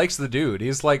genuinely likes the dude.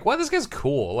 He's like, wow, this guy's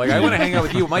cool. Like, I want to hang out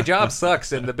with you. My job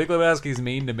sucks, and the Big Lebowski's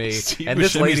mean to me. Steve and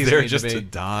this Buscemi's lady's there mean just to me. to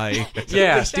die.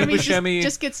 Yeah, Steve Buscemi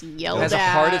just gets yelled has at. A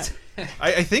heart attack.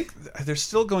 I think they're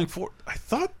still going forward. I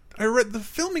thought I read the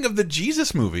filming of the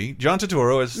Jesus movie. John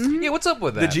Turturro as yeah. What's up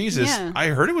with that? The Jesus. Yeah. I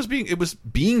heard it was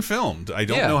being filmed. I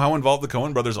don't know how involved the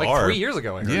Coen brothers are. Like 3 years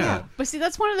ago, I heard. Yeah. But see,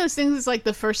 that's one of those things. It's like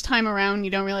the first time around,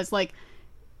 you don't realize like.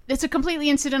 It's a completely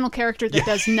incidental character that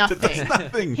does nothing. That does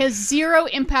nothing. He has zero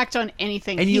impact on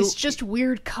anything. And he's just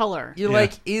weird color. You're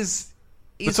like, is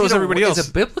so is everybody else. Is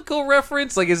a biblical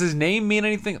reference? Like, does his name mean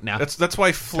anything? No. That's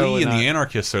why Flea and the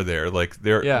anarchists are there. Like,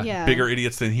 they're bigger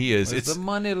idiots than he is. It's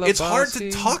hard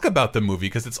to talk about the movie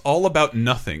because it's all about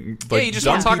nothing. Like, you just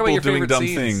don't talk about your doing favorite dumb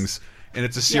scenes. things. And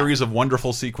it's a series of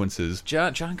wonderful sequences.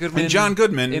 John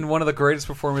Goodman in one of the greatest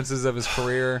performances of his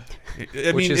career.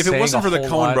 I mean, if it wasn't for the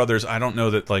Coen brothers, I don't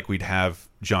know that like we'd have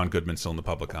John Goodman still in the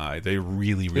public eye. They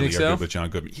really are good with John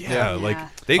Goodman. Yeah, like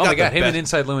they got him and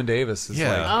Inside Llewyn Davis is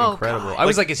like incredible. God. I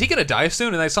was like, is he going to die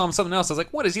soon? And I saw him something else. I was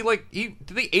like, what is he like? Did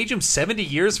they age him 70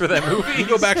 years for that movie? You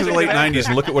go back to the late '90s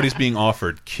and look at what he's being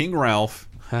offered: King Ralph,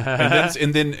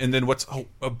 and then what's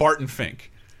Barton Fink.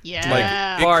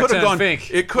 Yeah, like,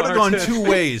 it could have gone 2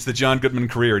 ways. The John Goodman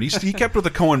career, and he kept with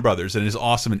the Coen brothers, and is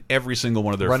awesome in every single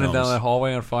one of their films. films. Running down that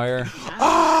hallway on fire.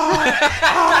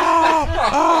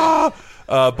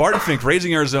 Barton Fink,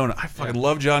 Raising Arizona. I fucking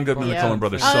love John Goodman and the Coen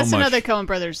brothers so much. That's another Coen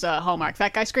brothers hallmark.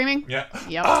 Fat guy screaming. Yeah.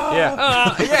 Yep.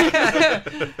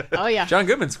 Oh yeah. John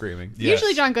Goodman screaming. Yes.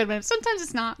 Usually John Goodman. Sometimes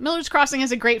it's not. Miller's Crossing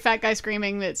has a great fat guy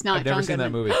screaming that's not John Goodman. I've never seen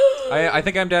that movie. I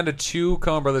think I'm down to 2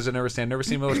 Coen brothers I've never seen. I've never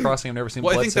seen Miller's Crossing. I've never seen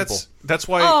Blood Simple. That's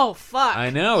why. Oh fuck! I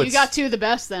know. You got 2 of the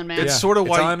best then, man. It's sort of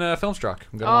why it's on Filmstruck.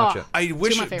 I'm gonna watch it. I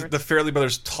wish the Farrelly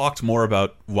brothers talked more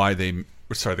about why they.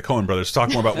 Sorry, the Coen brothers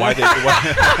talked more about why they.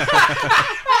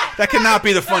 That cannot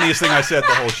be the funniest thing I said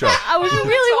the whole show. I was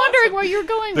really wondering where you were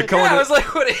going with I that. was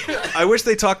like, what? I wish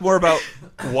they talked more about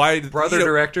why brother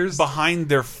directors behind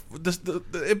their the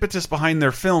impetus behind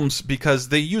their films, because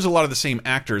they use a lot of the same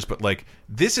actors, but like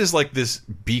this is like this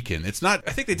beacon. It's not.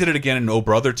 I think they did it again in Oh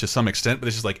Brother to some extent, but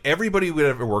it's just like everybody we'd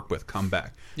ever worked with come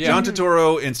back. Yeah. John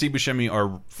Turturro and Steve Buscemi are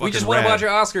fucking we just want to watch your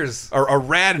Oscars. Are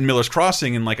rad in Miller's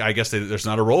Crossing, and like I guess there's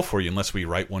not a role for you unless we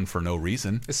write one for no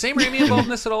reason. Is Sam Raimi involved in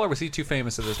this at all, or was he too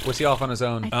famous at this? Was he off on his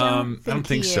own? I don't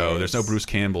think so. There's no Bruce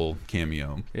Campbell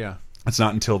cameo. Yeah. It's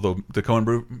not until the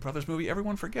Coen Brothers movie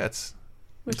everyone forgets.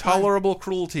 Intolerable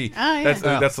Cruelty. Oh, yeah.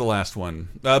 That's the last one.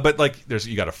 But like,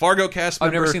 you got a Fargo cast member.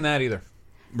 I've never seen that either.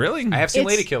 Really? I have seen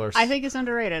Lady Killers. I think it's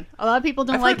underrated. A lot of people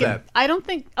don't I've like heard it. I don't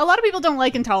think a lot of people don't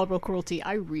like Intolerable Cruelty.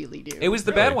 I really do. It was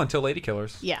the bad one till Lady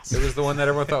Killers. Yes. It was the one that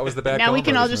everyone thought was the bad. Now we Coen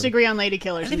can all Brothers just movie. agree on Lady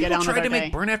Killers and, And get people on with tried our to make day.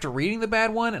 Burn after reading the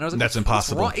bad one, and I was like, That's what's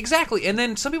impossible. wrong? Exactly. And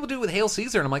then some people do it with Hail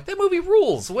Caesar, and I'm like, that movie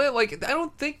rules. Well, like, I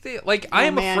don't think they like. I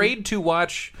am afraid to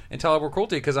watch Intolerable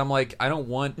Cruelty because I'm like, I don't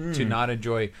want to not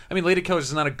enjoy. I mean, Lady Killers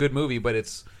is not a good movie, but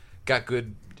it's got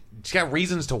good. It's got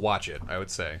reasons to watch it. I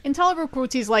would say Intolerable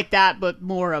Cruelty is like that, but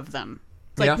more of them.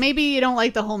 Like, maybe you don't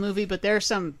like the whole movie, but there's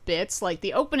some bits. Like,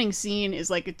 the opening scene is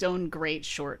like its own great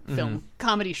short film,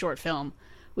 comedy short film,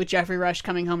 with Jeffrey Rush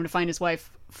coming home to find his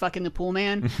wife fucking the pool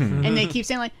man. And they keep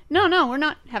saying, like, no, we're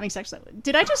not having sex that way.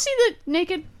 Did I just see the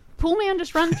naked pool man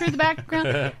just run through the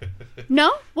background?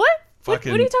 No? What? What are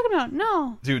you talking about?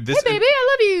 No. Dude, hey, baby,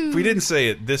 I love you. If we didn't say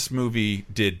it, this movie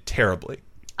did terribly.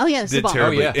 Oh, yeah, it's did the bomb.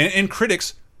 terribly. Oh, yeah. And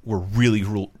critics were really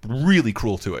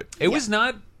cruel to it. it was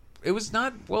not. It was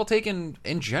not well taken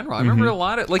in general. I remember a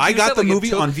lot of like. I you got said, the like, it movie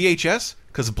took- on VHS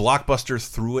because Blockbuster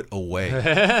threw it away.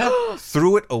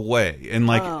 Threw it away, and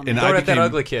like, and Throw I it at became that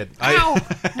ugly kid.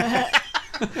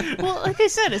 Well, like I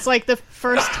said, it's like the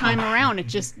first time around,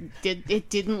 it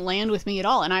didn't land with me at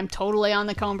all, and I'm totally on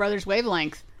the Coen Brothers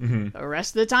wavelength the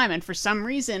rest of the time. And for some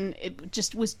reason, it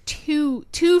just was too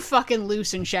fucking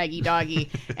loose and shaggy doggy.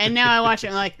 And now I watch it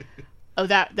and I'm like, oh,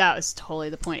 that was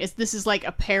totally the point. This is like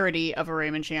a parody of a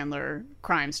Raymond Chandler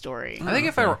crime story. I think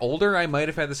if I were older, I might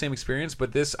have had the same experience.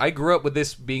 But I grew up with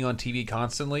this being on TV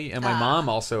constantly, and my mom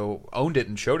also owned it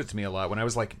and showed it to me a lot when I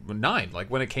was like 9,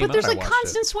 like when it came out. But there's I like watched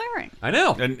constant it. swearing. I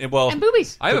know, and well, and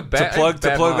boobies. I have a bad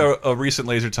to plug mom. a recent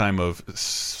Laser Time of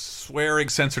swearing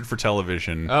censored for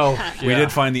television. Oh, we yeah.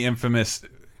 did find the infamous.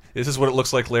 This is what it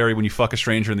looks like, Larry, when you fuck a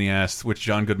stranger in the ass, which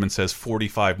John Goodman says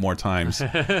 45 more times.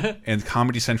 And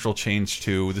Comedy Central changed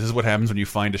to, this is what happens when you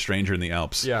find a stranger in the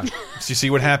Alps. Yeah. So you see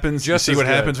what happens? Just you see as what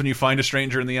good. happens when you find a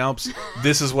stranger in the Alps?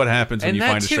 This is what happens when you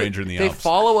find a stranger in the They Alps.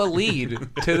 follow a lead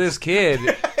to this kid,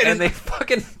 and they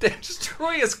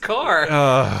destroy his car.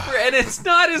 And it's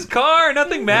not his car.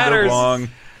 Nothing matters. They're wrong.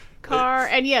 Car,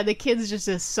 and yeah, the kid's just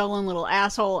a sullen little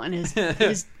asshole, and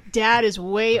his dad is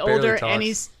way Barely older, talks. and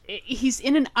he's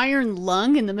in an iron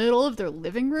lung in the middle of their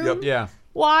living room. Yep. Yeah.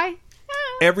 Why?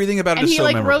 Everything about it And is he so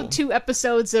like memorable. wrote 2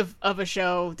 episodes of a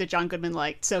show that John Goodman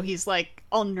liked, so he's like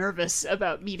all nervous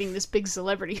about meeting this big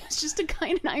celebrity who's just a guy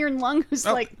in an iron lung who's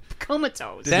like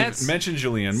comatose. Did you mention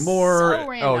Julianne Moore? So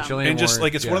random. Julianne And just Moore,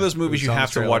 like it's one of those movies it was you on have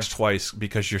the to trailer. watch twice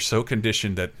because you're so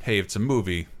conditioned that, hey, if it's a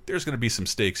movie, there's going to be some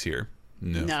stakes here.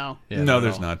 No. Yeah, No, not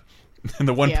there's at all. not. And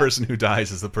the one Yeah. person who dies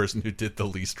is the person who did the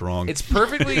least wrong. It's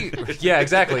perfectly. Yeah,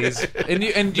 exactly. And do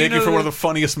you Thank know you for one of the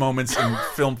funniest moments in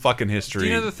film fucking history. Do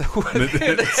you know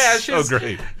the It's ashes? so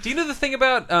great. Do you know the thing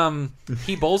about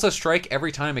he bowls a strike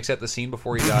every time except the scene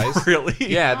before he dies? Really?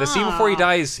 Yeah, the scene before he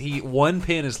dies, one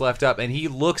pin is left up and he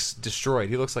looks destroyed.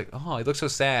 He looks like he looks so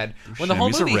sad. When the whole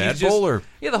He's a movie rad he's just, bowler.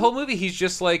 Yeah, the whole movie he's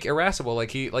just like irascible.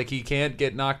 Like he can't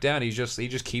get knocked down. He just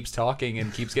keeps talking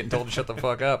and keeps getting told to shut the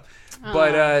fuck up.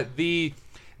 But the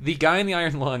guy in the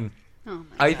iron lung,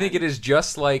 I think it is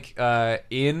just like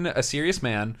in A Serious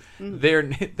Man, their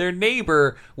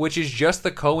neighbor, which is just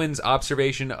the Coens'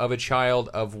 observation of a child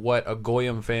of what a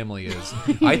Goyim family is.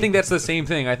 I think that's the same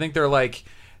thing. I think they're like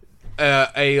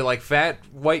a like fat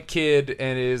white kid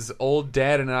and his old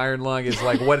dad in an iron lung is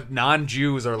like what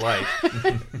non-Jews are like.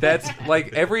 That's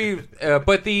like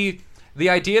but the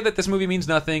idea that this movie means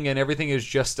nothing and everything is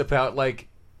just about like,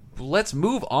 let's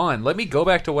move on. Let me go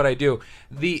back to what I do.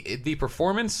 The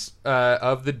performance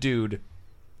of the dude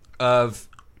of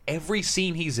every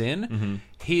scene he's in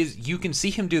you can see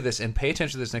him do this, and pay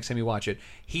attention to this next time you watch it.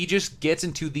 He just gets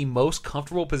into the most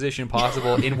comfortable position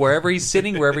possible in wherever he's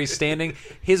sitting, wherever he's standing.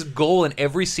 His goal in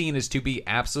every scene is to be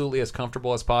absolutely as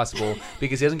comfortable as possible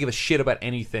because he doesn't give a shit about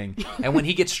anything. And when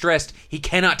he gets stressed, he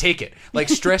cannot take it. Like,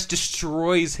 stress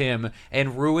destroys him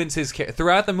and ruins his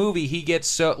throughout the movie. He gets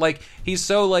so like he's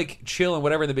so like chill and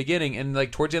whatever in the beginning, and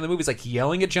like towards the end of the movie, he's like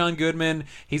yelling at John Goodman.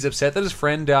 He's upset that his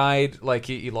friend died. Like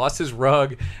he lost his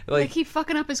rug. They keep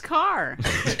fucking up his car,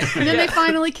 and then they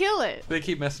finally kill it. They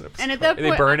keep messing up his and at car. that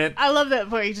point, they burn it. I love that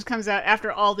point. He just comes out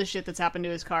after all the shit that's happened to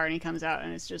his car, and he comes out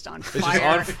and it's just on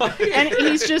fire. It's just on fire. And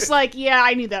he's just like, "Yeah,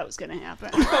 I knew that was going to happen."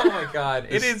 Oh my god,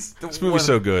 it is. This movie's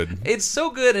so good. It's so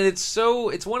good, and it's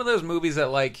one of those movies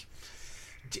that like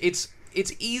it's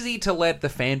easy to let the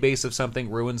fan base of something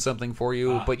ruin something for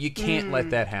you, but you can't let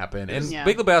that happen. And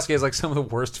Big Lebowski has like some of the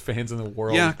worst fans in the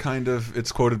world. Yeah, kind of.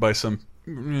 It's quoted by some.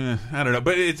 I don't know,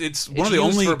 but it's one of the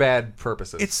used only for bad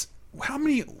purposes. It's how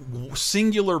many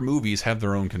singular movies have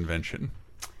their own convention?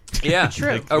 Yeah,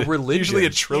 true. Like a religion, usually a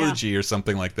trilogy or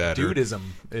something like that. Dudism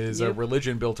is a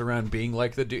religion built around being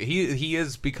like the dude. He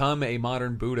has become a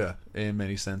modern Buddha in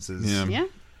many senses. Yeah.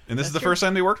 And this is the first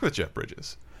time they worked with Jeff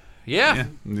Bridges. Yeah.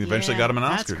 They eventually got him an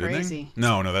Oscar, that's didn't they? crazy.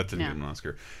 No, that didn't get him an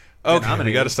Oscar. Okay,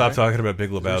 we got to stop talking about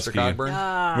Big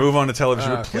Lebowski. Move on to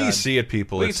television. Please see it,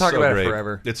 people. We can talk about it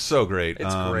forever. It's so great.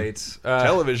 It's great.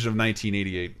 Television of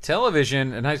 1988.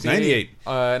 Television in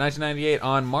 1998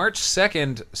 on March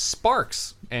 2nd,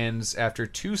 Sparks ends after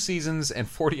 2 seasons and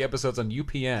 40 episodes on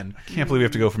UPN. I can't believe we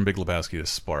have to go from Big Lebowski to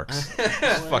Sparks.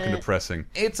 It's fucking depressing.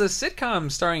 It's a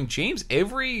sitcom starring James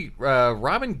Avery,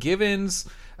 Robin Givens,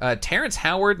 Terrence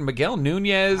Howard, Miguel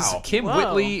Nunez, Kim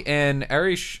Whitley, and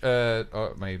Arish.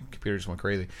 My computer just went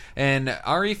crazy. And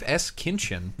Arif S.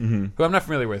 Kinchin, who I'm not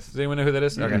familiar with. Does anyone know who that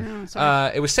is? Okay.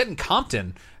 No, it was set in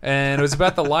Compton, and it was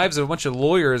about the lives of a bunch of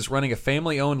lawyers running a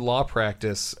family-owned law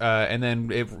practice. And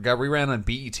then it got rerun on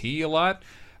BET a lot.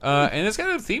 And it's got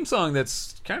a theme song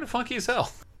that's kind of funky as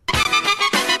hell.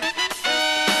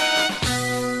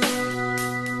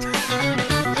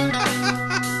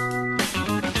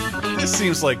 This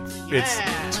seems like it's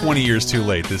 20 years too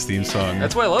late, this theme song.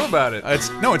 That's what I love about it. It's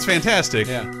fantastic.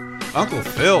 Yeah. Uncle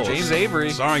Phil. James Avery.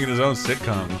 Starring in his own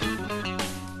sitcom.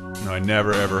 No, I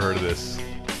never ever heard of this.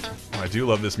 I do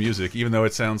love this music, even though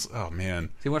it sounds, oh man.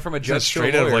 He went from a judge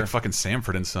straight to a out of lawyer. like fucking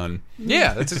Sanford and Son.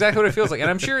 Yeah, that's exactly what it feels like. And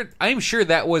I'm sure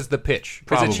that was the pitch.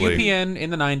 Because it's UPN in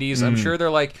the 90s. I'm sure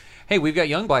they're like, hey, we've got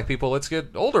young black people, let's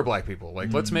get older black people.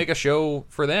 Like, let's make a show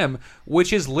for them,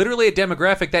 which is literally a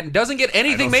demographic that doesn't get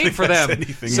anything made for them.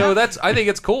 So I think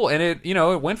it's cool. And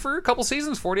it went for a couple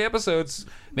seasons, 40 episodes.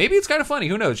 Maybe it's kind of funny.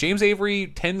 Who knows? James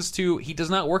Avery he does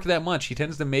not work that much. He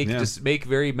tends to make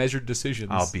very measured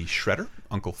decisions. I'll be Shredder,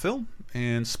 Uncle Phil,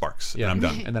 and Sparks. Yeah. And I'm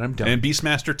done. And then I'm done. And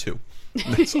Beastmaster 2.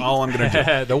 That's all I'm going to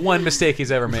do. The one mistake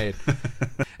he's ever made.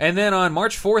 And then on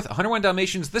March 4th, 101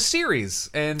 Dalmatians, the series,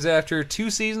 ends after 2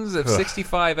 seasons of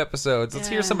 65 episodes. Let's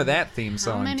hear some of that theme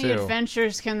song, How many too.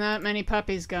 adventures can that many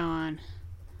puppies go on?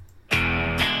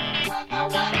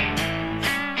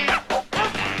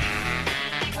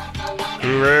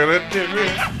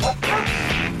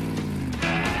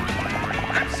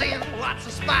 I'm seeing lots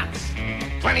of spots,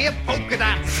 plenty of polka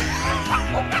dots.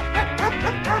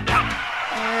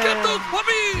 Get those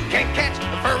puppies! Can't catch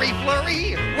a furry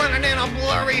flurry, running in a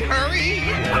blurry hurry.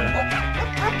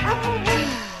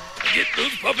 Get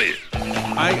those puppies!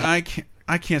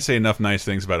 I can't say enough nice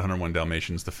things about 101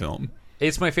 Dalmatians, the film.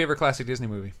 It's my favorite classic Disney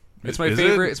movie. It's my Is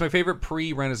favorite. it? It's my favorite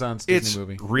pre-Renaissance Disney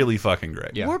movie. It's really fucking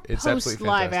great. Yeah, We're it's absolutely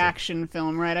post-live fantastic. action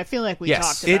film, right? I feel like we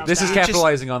Yes, talked about this is that.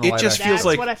 capitalizing on the It live just action. feels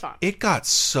like what I thought. it got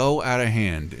so out of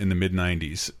hand in the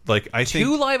mid-90s. Like I think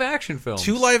 2 live action films.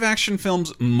 2 live action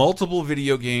films, multiple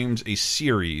video games, a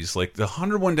series. Like the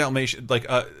 101 Dalmatians, like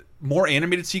more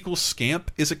animated sequel. Scamp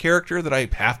is a character that I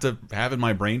have to have in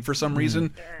my brain for some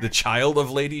reason. The child of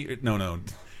Lady. No,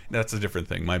 that's a different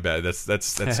thing. My bad. That's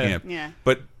Scamp. Yeah.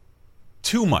 But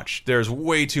too much. There's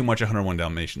way too much 101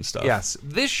 Dalmatian stuff. Yes,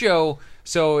 this show.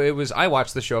 So it was. I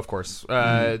watched the show, of course.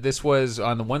 This was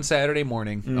on the one Saturday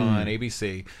morning on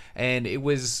ABC, and it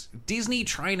was Disney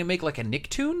trying to make like a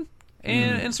Nicktoon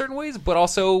in certain ways, but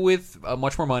also with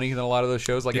much more money than a lot of those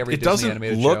shows. Like every Disney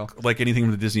animated show. It doesn't show. look like anything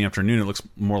from the Disney Afternoon. It looks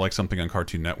more like something on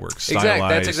Cartoon Network. Exactly.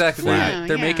 That's exactly flat. right.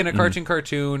 They're making a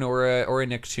cartoon or a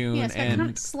Nicktoon, Yeah, it's got and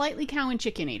kind of slightly cow and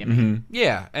chicken-y to me.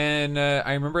 yeah, and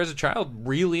I remember as a child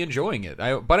really enjoying it.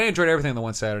 But I enjoyed everything the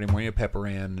one Saturday morning. You had Pepper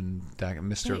Ann and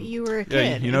Mr. You were a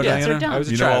Yeah, kid. you know Kids Diana? are dumb. I was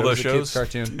a You know child. all It was those a kid's shows?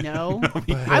 cartoon. No,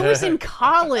 I was in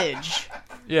college.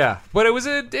 Yeah, but it was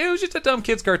just a dumb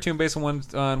kids cartoon based on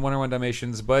 101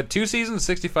 Dalmatians. But 2 seasons,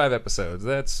 65 episodes.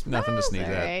 That's nothing to sneeze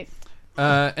Right. at.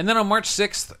 And then on March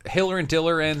 6th, Hiller and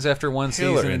Diller ends after one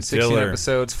season and 16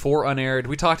 episodes, 4 unaired.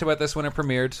 We talked about this when it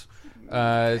premiered.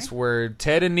 It's where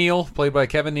Ted and Neil, played by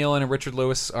Kevin Nealon and Richard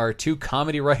Lewis, are 2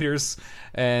 comedy writers,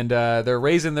 and they're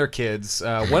raising their kids.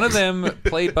 One of them,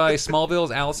 played by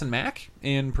Smallville's Allison Mack,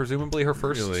 in presumably her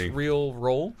first real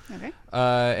role. Okay.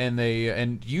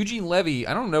 And Eugene Levy,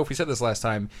 I don't know if we said this last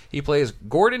time, he plays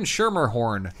Gordon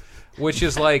Schermerhorn, which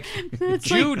is like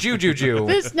Jew.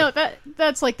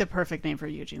 That's like the perfect name for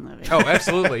Eugene Levy. Oh,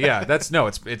 absolutely, yeah.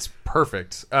 It's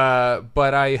perfect.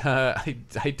 But I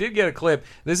did get a clip.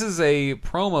 This is a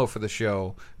promo for the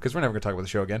show, because we're never going to talk about the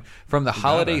show again, from the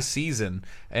holiday season,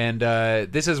 and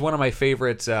this is one of my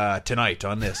favorites. Tonight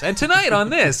on this, and tonight on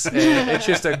this. It's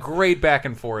just a great back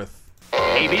and forth.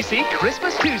 ABC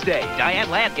Christmas Tuesday. Diane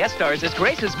Ladd guest stars as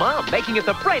Grace's mom, making it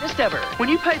the brightest ever. When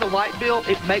you pay the light bill,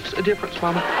 it makes a difference,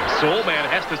 Mama. Soul Man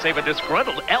has to save a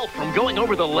disgruntled elf from going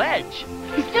over the ledge.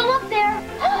 He's still up there.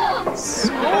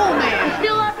 Soul Man. He's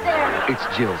still up there.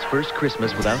 It's Jill's first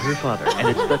Christmas without her father, and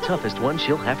it's the toughest one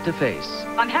she'll have to face.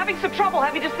 I'm having some trouble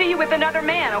having to see you with another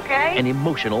man, okay? An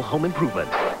emotional home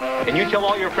improvement. Can you tell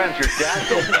all your friends your dad's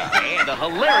so fat? And a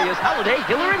hilarious holiday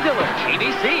Hiller and Diller.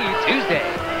 ABC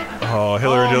Tuesday. Oh,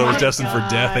 Hiller and Diller was destined for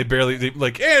death.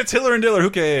 It's Hiller and Diller. Who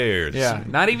cares? Yeah,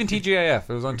 not even TGIF.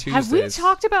 It was on Tuesdays. Have we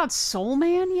talked about Soul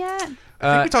Man yet?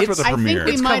 I think we talked about the premiere. I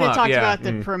think we might have talked about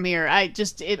the premiere.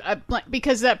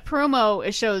 Because that promo,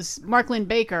 it shows Mark Lynn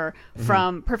Baker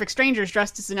from Perfect Strangers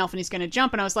dressed as an elf and he's going to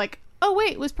jump, and I was like, oh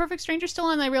wait, was Perfect Strangers still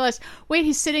on? And I realized, wait,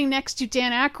 he's sitting next to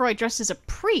Dan Aykroyd dressed as a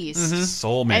priest.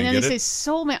 Soul Man, and then they say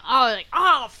Soul Man.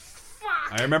 Oh, fuck.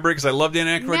 I remember because I loved Dan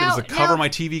Aykroyd. It was the cover of my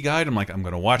TV guide. I'm like, I'm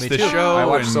going to watch this show. I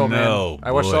watched Soul Man.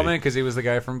 I watched Soul Man because he was the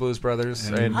guy from Blues Brothers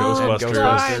and Ghostbusters.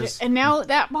 God. And now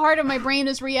that part of my brain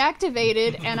is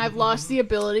reactivated, and I've lost the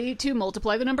ability to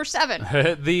multiply the number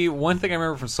 7. The one thing I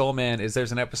remember from Soul Man is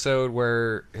there's an episode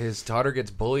where his daughter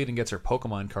gets bullied and gets her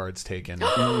Pokemon cards taken.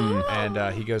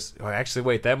 And he goes, actually,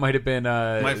 wait, that might have been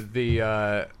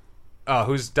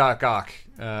who's Doc Ock?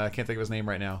 I can't think of his name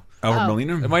right now. Alfred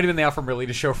Molina? It might have been the Alfred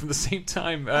Molina show from the same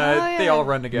time. They all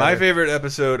run together. My favorite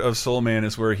episode of Soul Man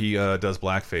is where he does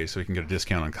blackface so he can get a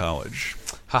discount on college.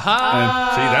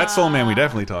 Ha-ha! See, that's Soul Man we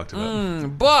definitely talked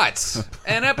about. But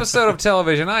an episode of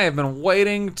television I have been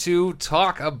waiting to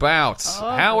talk about.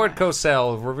 Howard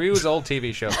Cosell reviews old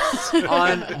TV shows.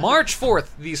 On March 4th,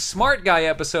 the Smart Guy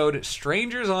episode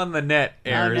Strangers on the Net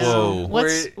airs. Whoa.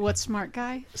 What's Smart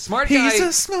Guy? Smart Guy. He's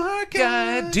a smart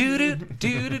guy.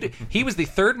 He was the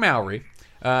third Maori.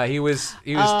 He was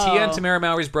Tia and Tamara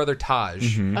Maori's brother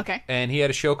Taj. Okay. And he had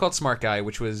a show called Smart Guy,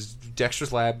 which was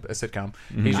Dexter's Lab, a sitcom.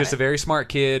 He's just a very smart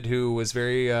kid who was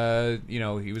very, he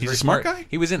was He's very a smart guy?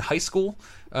 He was in high school,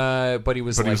 but he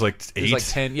was he was like 8? He was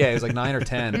like 10. Yeah, he was like 9 or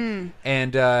 10.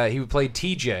 And he played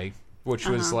TJ, which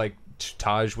was like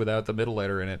Taj without the middle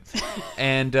letter in it.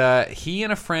 And he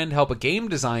and a friend help a game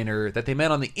designer that they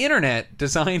met on the internet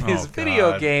design his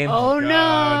video game. Oh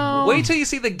no! Wait till you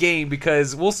see the game,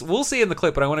 because we'll see in the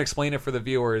clip, but I want to explain it for the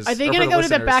viewers. Are they going to go to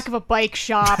the back of a bike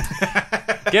shop?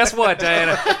 Guess what,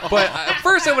 Diana? But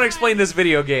first I want to explain this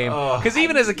video game, because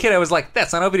even as a kid I was like,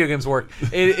 that's not how video games work.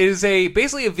 It is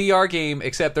basically a VR game,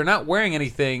 except they're not wearing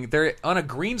anything. They're on a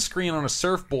green screen on a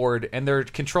surfboard, and they're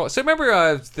control. So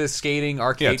remember the skating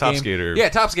arcade Top game? Skater. Yeah,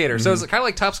 Top Skater. So it's kind of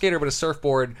like Top Skater, but a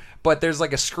surfboard. But there's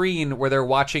like a screen where they're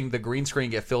watching the green screen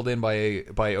get filled in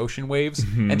by ocean waves,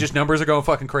 and just numbers are going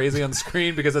fucking crazy on the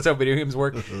screen because that's how video games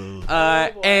work.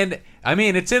 And I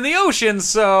mean, it's in the ocean,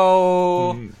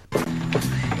 so.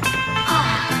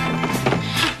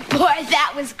 Boy,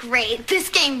 that was great. This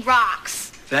game rocks.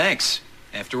 Thanks.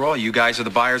 After all, you guys are the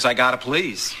buyers I gotta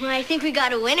please. Well, I think we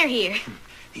got a winner here.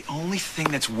 The only thing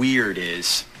that's weird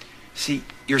is, see,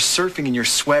 you're surfing in your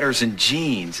sweaters and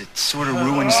jeans. It sort of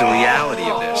ruins the reality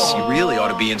of this. You really ought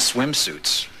to be in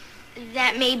swimsuits.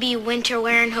 That may be winter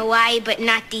wear in Hawaii, but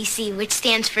not DC, which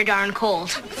stands for darn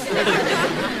cold.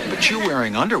 But you're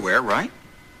wearing underwear, right?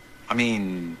 I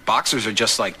mean, boxers are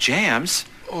just like jams.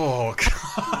 Oh,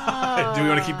 God. Do we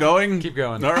want to keep going? Keep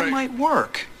going. All right. That might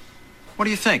work. What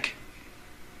do you think?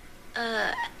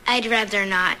 I'd rather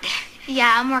not.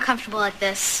 Yeah, I'm more comfortable like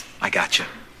this. I gotcha.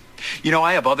 You know,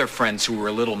 I have other friends who were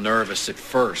a little nervous at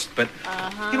first, but,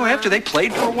 you know, after they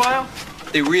played for a while,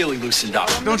 they really loosened up.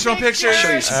 Don't show pictures. I'll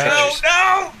show you some pictures.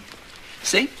 No!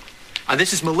 See?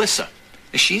 This is Melissa.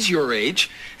 She's your age,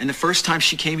 and the first time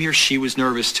she came here, she was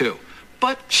nervous, too.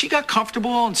 But she got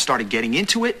comfortable and started getting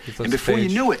into it, and before you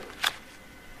knew it,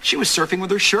 she was surfing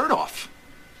with her shirt off.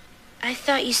 I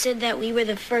thought you said that we were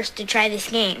the first to try this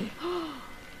game.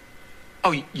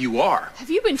 Oh, you are. Have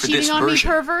you been For cheating this on version.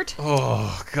 me, pervert?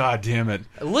 Oh, god damn it.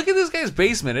 Look at this guy's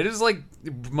basement. It is like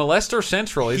Molester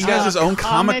Central. He has his own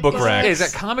comic book rack. Yeah, is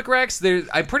that comic racks?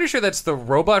 I'm pretty sure that's the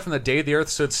robot from the day the Earth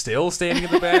stood still standing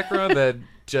in the background that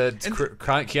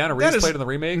Keanu Reeves played in the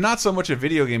remake. Not so much a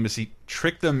video game as he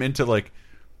tricked them into like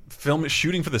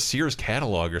shooting for the Sears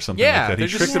catalog or something like that. He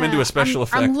tricked them into a special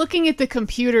effect. I'm looking at the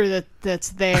computer that's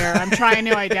there. I'm trying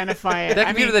to identify it. That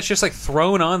computer that's just like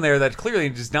thrown on there that clearly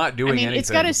is not doing anything. It's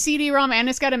got a CD-ROM and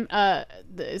it's got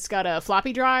a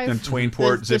floppy drive and Twain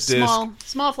port zip disk.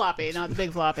 Small floppy, not the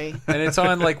big floppy. And it's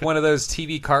on like one of those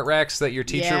TV cart racks that your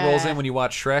teacher rolls in when you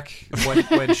watch Shrek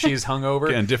when she's hungover.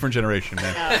 Again, different generation,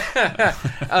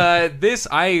 man. This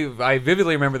I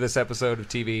vividly remember this episode of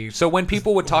TV. So when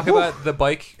people would talk about the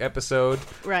bike episode,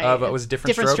 right? It was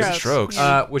Different Strokes.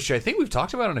 Yeah. Which I think we've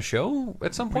talked about on a show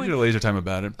at some point. We did a laser time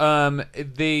about it.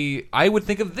 I would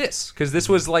think of this because this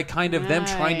was like kind of them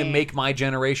trying to make my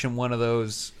generation one of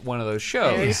those shows.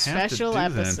 Very special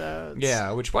episodes.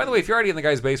 Yeah, which by the way, if you're already in the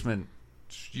guy's basement,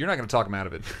 you're not going to talk him out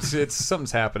of it. It's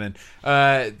something's happening.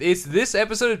 It's this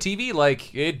episode of TV,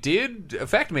 like it did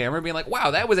affect me. I remember being like, "Wow,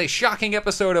 that was a shocking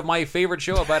episode of my favorite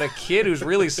show about a kid who's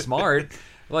really smart."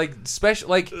 Like special,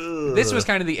 this was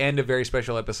kind of the end of very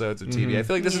special episodes of TV. I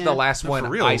feel like this is the last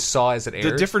one I saw as it aired.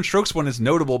 The Different Strokes one is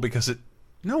notable because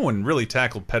no one really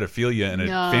tackled pedophilia in a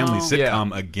family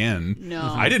sitcom again. No,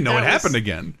 I didn't know it happened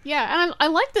again. Yeah, and I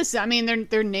like this. I mean,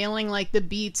 they're nailing like the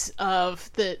beats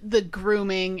of the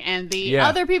grooming, and the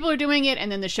other people are doing it, and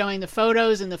then they're showing the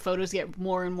photos, and the photos get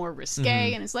more and more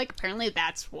risque, and it's like apparently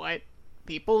that's what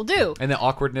people do. And the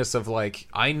awkwardness of like,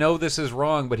 I know this is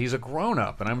wrong, but he's a grown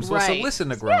up, and I'm supposed to listen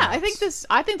to grown ups. Yeah,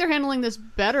 I think they're handling this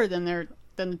better than the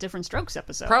Different Strokes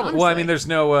episode. Probably. Honestly. Well, I mean, there's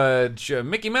no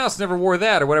Mickey Mouse never wore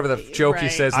that or whatever the joke he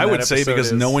says. I would say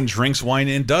because no one drinks wine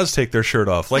and does take their shirt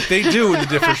off like they do in the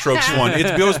Different Strokes one.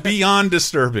 It goes beyond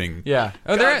disturbing. Yeah.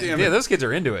 Oh, those kids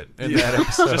are into it in that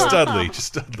episode.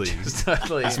 Just Dudley.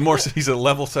 He's a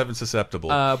level 7 susceptible.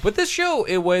 But this show,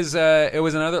 it was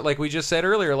another, like we just said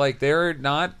earlier, like they're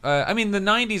not. I mean, the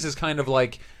 '90s is kind of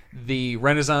like the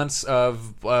renaissance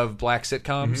of black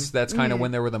sitcoms. That's kind of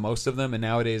when there were the most of them, and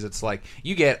nowadays it's like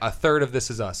you get a third of This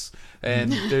Is Us,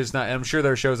 and there's not. I'm sure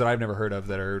there are shows that I've never heard of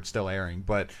that are still airing,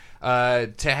 but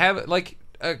to have like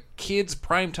a kids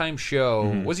primetime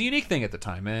show was a unique thing at the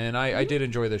time, and I did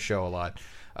enjoy this show a lot.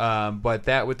 But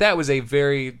that was a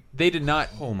very they did not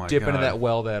dip into that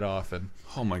well that often.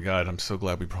 Oh my God! I'm so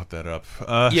glad we brought that up.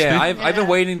 I've been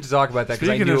waiting to talk about that because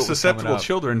I knew it was susceptible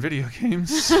children video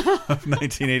games of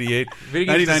 1988.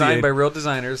 Video games designed by real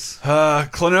designers.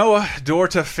 Klonoa, Door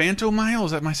to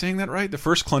Phantomile. Am I saying that right? The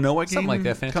first Klonoa game Something like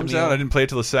that, comes out. I didn't play it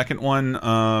till the second one.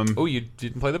 You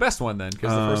didn't play the best one then,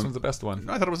 because the first one's the best one.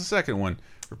 No, I thought it was the second one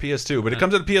for PS2, but it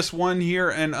comes out to PS1 here,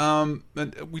 and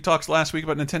we talked last week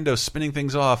about Nintendo spinning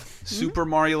things off. Super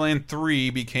Mario Land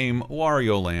 3 became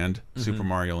Wario Land, Super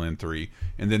Mario Land 3.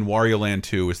 And then Wario Land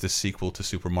 2 is the sequel to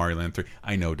Super Mario Land 3.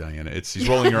 I know, Diana. She's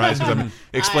rolling her eyes because I'm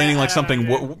explaining like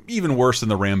something even worse than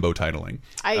the Rambo titling.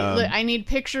 I need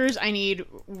pictures. I need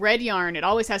red yarn. It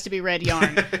always has to be red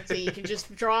yarn. So you can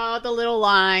just draw the little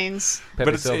lines. But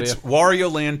it's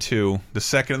Wario Land 2, the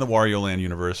second in the Wario Land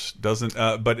universe.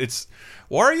 But it's...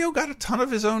 Wario got a ton of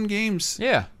his own games.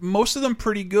 Yeah. Most of them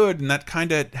pretty good, and that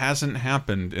kind of hasn't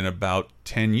happened in about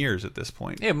 10 years at this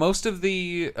point. Yeah, most of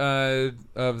the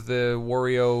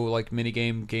Wario like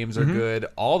minigame games are good.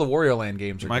 All the Wario Land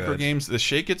games are Micro good. games. The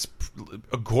Shake It's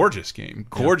a gorgeous game.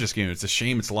 Gorgeous game. It's a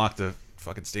shame it's locked to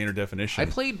fucking standard definition. I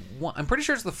played one, I'm pretty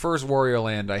sure it's the first Wario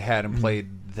Land I had and played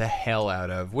the hell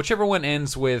out of. Whichever one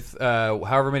ends with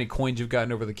however many coins you've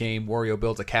gotten over the game, Wario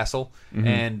builds a castle,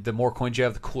 and the more coins you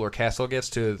have, the cooler castle gets.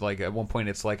 To like at one point,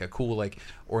 it's like a cool like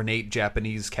ornate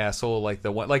Japanese castle, like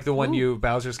the one you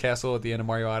Bowser's castle at the end of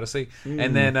Mario Odyssey.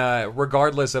 And then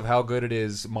regardless of how good it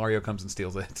is, Mario comes and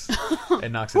steals it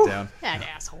and knocks it down. That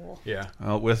asshole. Yeah.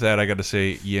 With that, I got to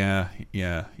say, yeah.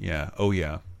 Oh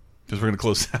yeah. Because we're going to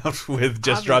close out with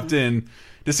Just Dropped In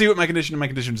to see what my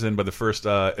condition's in by the first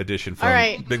edition from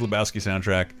Big Lebowski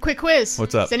soundtrack. Quick quiz.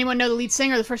 What's up? Does anyone know the lead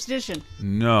singer of the first edition?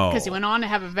 No. Because he went on to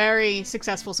have a very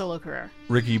successful solo career.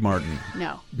 Ricky Martin.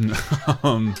 No.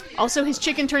 Also, his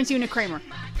chicken turns you into Kramer.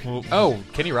 Oh,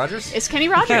 Kenny Rogers? It's Kenny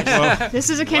Rogers. This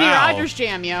is a Kenny Rogers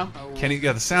jam, yo. Kenny,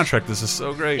 the soundtrack. This is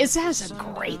so great. It has a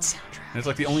great soundtrack. And it's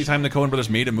like the only time the Coen Brothers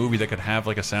made a movie that could have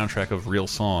like a soundtrack of real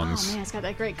songs. Oh man, it's got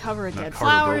that great cover of Dead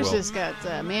Flowers. It's got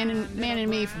Man and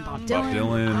Me from Bob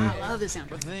Dylan. I love this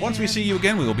soundtrack. Once we see you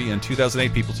again, we will be in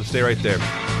 2008, people. So stay right there.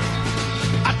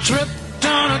 I tripped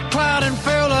on a cloud and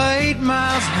fell 8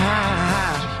 miles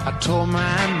high. I tore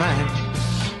my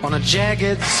mind on a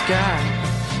jagged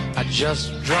sky. I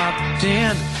just dropped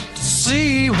in to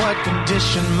see what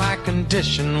condition my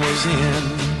condition was in.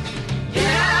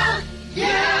 Yeah,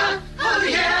 yeah, oh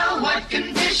yeah, what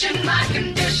condition my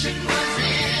condition was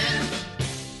in.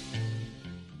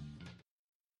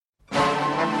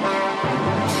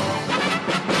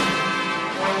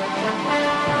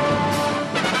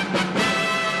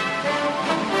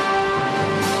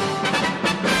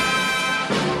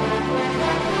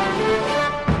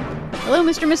 Hello,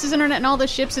 Mr. and Mrs. Internet and all the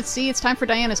ships at sea. It's time for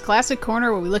Diana's Classic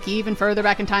Corner, where we look even further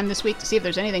back in time this week to see if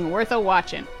there's anything worth a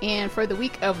watching. And for the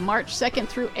week of March 2nd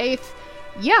through 8th,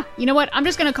 yeah, you know what? I'm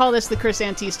just going to call this the Chris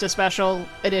Antista Special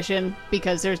Edition,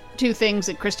 because there's two things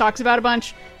that Chris talks about a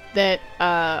bunch that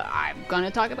I'm going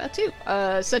to talk about too.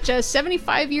 Such as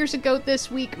 75 years ago this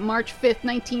week, March 5th,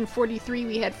 1943,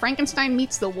 we had Frankenstein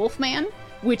Meets the Wolfman,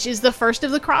 which is the first of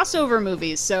the crossover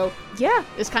movies. So, yeah,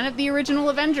 it's kind of the original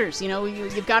Avengers. You know,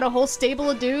 you've got a whole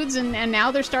stable of dudes, and now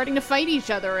they're starting to fight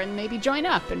each other and maybe join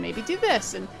up and maybe do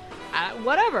this and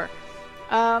whatever.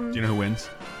 Do you know who wins?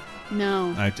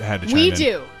 No. I had to chime we in.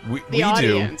 do. We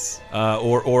audience. do.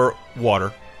 Or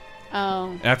water.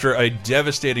 Oh. After a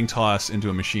devastating toss into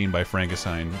a machine by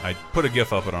Frankenstein, I put a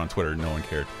GIF up it on Twitter. No one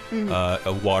cared.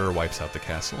 A water wipes out the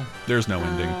castle. There's no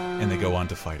ending, and they go on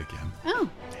to fight again. Oh.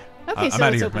 Okay, I'm so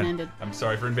out it's of here, open-ended. I'm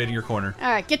sorry for invading your corner. All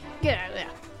right, get out of there.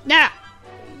 Nah.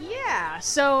 Yeah,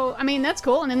 so, I mean, that's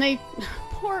cool. And then they...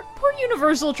 Poor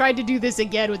Universal tried to do this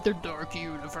again with their Dark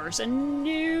Universe, and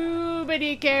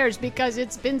nobody cares because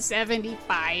it's been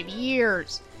 75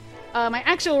 years. My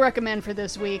actual recommend for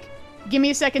this week, give me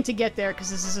a second to get there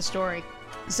because this is a story.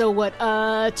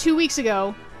 So 2 weeks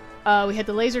ago, we had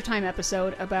the Laser Time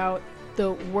episode about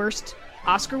the worst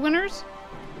Oscar winners.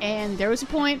 And there was a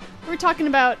point we were talking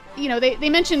about, you know, they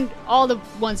mentioned all the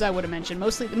ones I would have mentioned.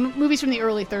 Mostly the movies from the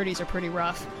early 30s are pretty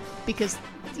rough because,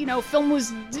 you know, film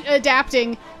was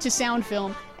adapting to sound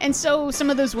film. And so some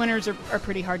of those winners are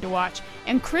pretty hard to watch.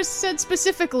 And Chris said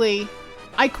specifically,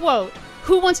 I quote,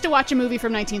 "Who wants to watch a movie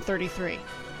from 1933?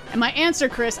 And my answer,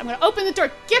 Chris, I'm going to open the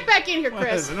door. Get back in here,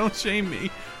 Chris. Don't shame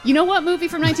me. You know what movie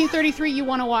from 1933 you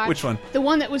want to watch? Which one? The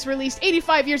one that was released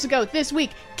 85 years ago this week.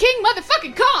 King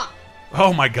Motherfucking Kong!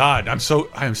 Oh my God! I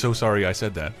am so sorry I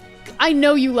said that. I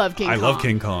know you love King Kong. I love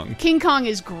King Kong. King Kong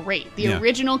is great. The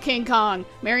original King Kong,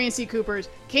 Marion C. Cooper's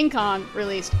King Kong,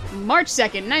 released March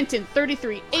 2nd,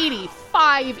 1933,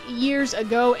 85 years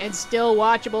ago, and still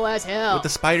watchable as hell. With the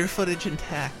spider footage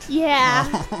intact. Yeah.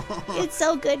 It's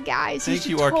so good, guys. Thank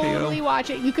you, should RKO. totally watch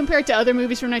it. You compare it to other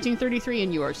movies from 1933,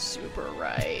 and you are super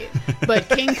right. But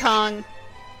King Kong,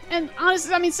 and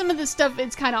honestly, I mean, some of the stuff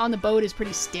it's kind of on the boat is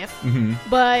pretty stiff,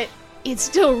 but it's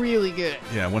still really good.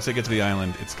 Yeah, once they get to the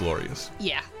island, it's glorious.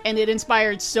 Yeah, and it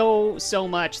inspired so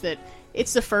much that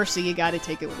it's the first, so you got to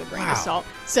take it with a grain of salt.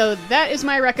 So that is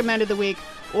my recommend of the week.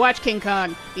 Watch King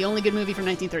Kong, the only good movie from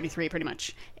 1933, pretty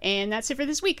much. And that's it for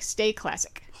this week. Stay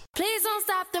classic. Please don't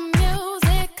stop the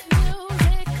music.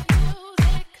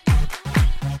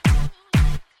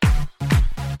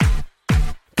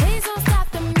 Please don't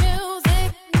stop the music.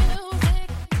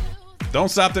 Don't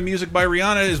Stop the Music by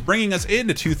Rihanna is bringing us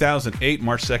into 2008,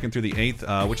 March 2nd through the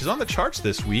 8th, which is on the charts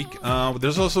this week.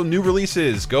 There's also new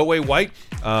releases. Go Away White,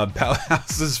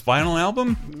 Powerhouse's final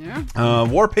album. Yeah.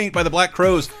 Warpaint by the Black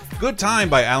Crowes. Good Time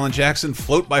by Alan Jackson.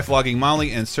 Float by Flogging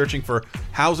Molly. And Searching for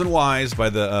Hows and Whys by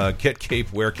the Get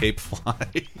Cape, Wear Cape,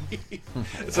 Fly.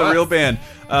 It's a real band.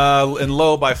 And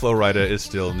Low by Flo Rida is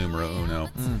still numero uno.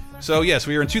 So, yes,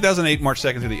 we are in 2008, March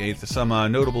 2nd through the 8th. Some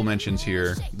notable mentions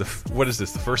here. What is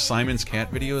this? The first Simon's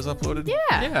Cat video is uploaded?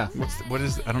 Yeah. What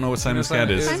is? I don't know what Simon's Cat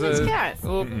is. Simon's Cat.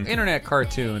 Well, internet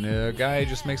cartoon. A guy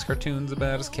just makes cartoons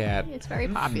about his cat. It's very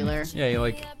popular. Yeah, he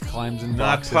like climbs in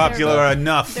Not boxes. popular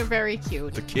enough. They're very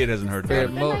cute. The kid hasn't heard There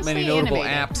about are it. many nicely notable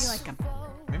animated. apps. You like 'em.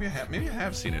 Maybe I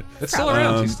have seen it. It's still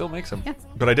around. He still makes them. Yeah.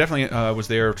 But I definitely was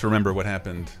there to remember what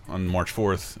happened on March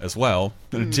 4th as well.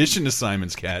 In addition to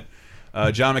Simon's Cat,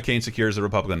 John McCain secures a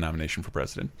Republican nomination for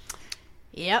president.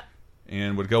 Yep.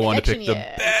 And would go on to pick Election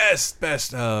the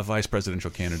best vice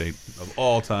presidential candidate of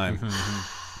all time.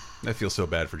 I feel so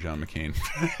bad for John McCain.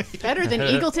 Better than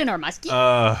Eagleton or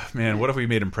Muskie? Man, what if we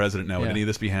made him president now? Would Yeah. any of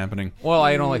this be happening? Well,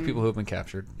 I don't like people who have been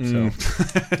captured, so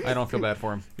I don't feel bad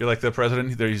for him. You're like the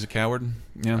president? He's a coward?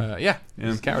 Yeah. Yeah,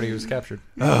 he's a coward. He was captured.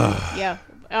 Yeah.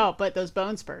 Oh, but those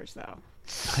bone spurs, though.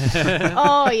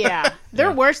 Oh, yeah.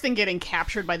 They're worse than getting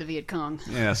captured by the Viet Cong.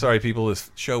 Yeah, sorry, people.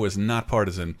 This show is not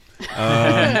partisan.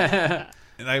 And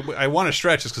I want to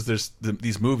stretch just because there's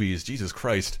these movies. Jesus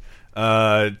Christ.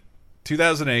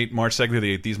 2008, March 2nd to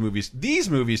the 8th. These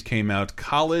movies came out.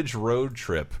 College Road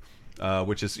Trip.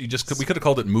 which is we could have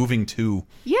called it Moving 2.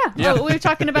 Yeah. Well, we were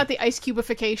talking about the ice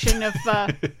cubification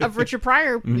of Richard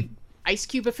Pryor, ice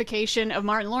cubification of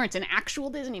Martin Lawrence, an actual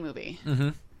Disney movie.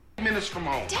 Minutes from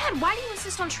home. Dad, why do you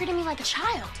insist on treating me like a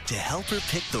child? To help her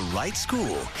pick the right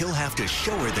school, he'll have to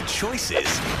show her the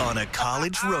choices on a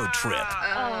college road trip.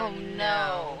 Oh,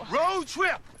 no. Road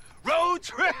trip! Road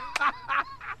trip!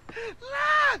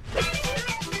 Look!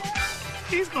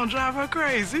 He's gonna drive her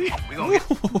crazy. We gonna get...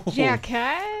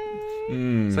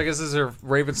 So I guess this is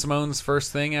Raven Simone's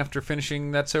first thing after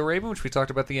finishing That's So Raven, which we talked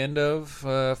about the end of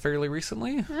fairly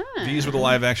recently. These were the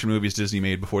live-action movies Disney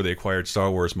made before they acquired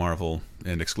Star Wars, Marvel,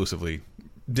 and exclusively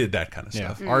did that kind of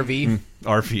stuff. RV.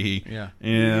 RV.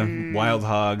 Yeah. Wild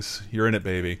Hogs. You're in it,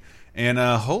 baby. And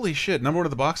holy shit, #1 at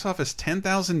the box office,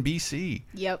 10,000 BC.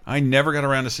 Yep. I never got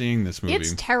around to seeing this movie.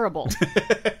 It's terrible.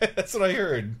 That's what I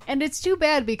heard. And it's too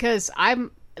bad because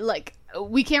I'm like,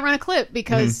 we can't run a clip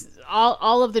because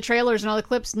all of the trailers and all the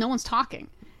clips, no one's talking.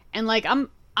 And like, I'm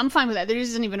fine with that. There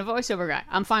isn't even a voiceover guy.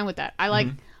 I'm fine with that. I like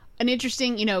an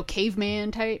interesting,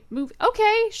 caveman type movie.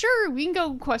 Okay, sure, we can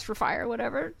go Quest for Fire,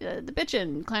 whatever. The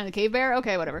Bitchin', Clan of the Cave Bear.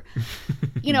 Okay, whatever.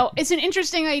 It's an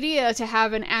interesting idea to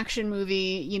have an action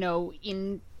movie,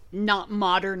 in not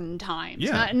modern times.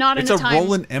 Yeah, not in it's a a time,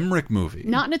 Roland Emmerich movie.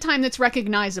 Not in a time that's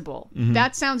recognizable.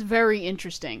 That sounds very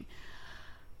interesting.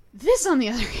 This, on the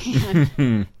other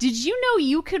hand, did you know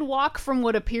you could walk from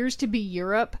what appears to be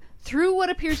Europe through what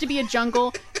appears to be a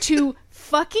jungle to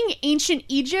fucking ancient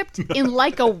Egypt in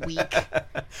like a week?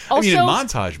 Also, in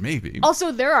montage, maybe.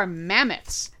 Also, there are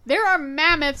mammoths. There are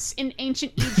mammoths in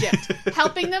ancient Egypt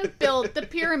helping them build the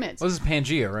pyramids. Well, this is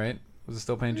Pangea, right? Was it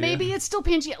still Pangea? Maybe it's still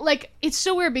Pangea. Like, it's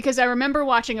so weird because I remember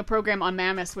watching a program on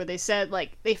mammoths where they said,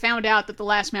 like, they found out that the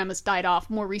last mammoths died off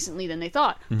more recently than they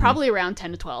thought. Probably around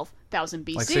 10 to 12,000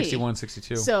 BC. Like 61,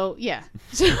 62. So, yeah.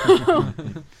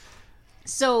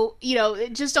 So,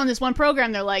 just on this one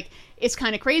program, they're like, it's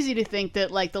kind of crazy to think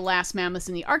that, like, the last mammoths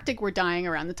in the Arctic were dying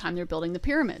around the time they're building the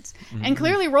pyramids. And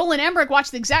clearly Roland Emmerich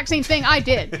watched the exact same thing I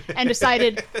did and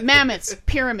decided, mammoths,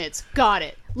 pyramids, got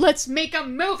it. Let's make a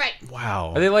movie.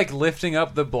 Wow. Are they, like, lifting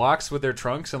up the blocks with their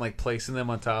trunks and, like, placing them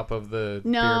on top of the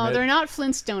No, pyramid? they're not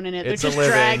Flintstone in it. It's they're just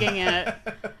dragging it.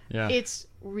 Yeah. It's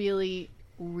really,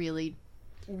 really,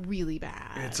 really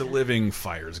bad. It's a living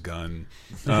fire's gun.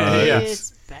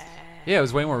 It's bad. Yeah, it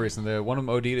was way more recent. One of them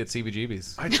OD'd at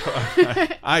CBGB's.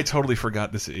 I totally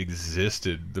forgot this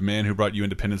existed. The man who brought you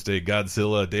Independence Day,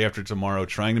 Godzilla, Day After Tomorrow,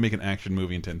 trying to make an action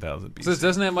movie in 10,000 BC. So this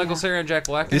doesn't have Michael Cera and Jack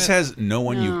Black in This it? has no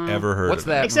one you've ever heard What's of.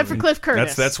 that Except movie? for Cliff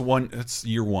Curtis. That's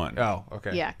year one. Oh,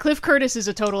 okay. Yeah, Cliff Curtis is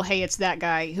a total hey, it's that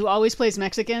guy who always plays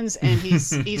Mexicans, and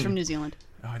he's from New Zealand.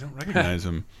 Oh, I don't recognize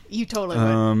him. You totally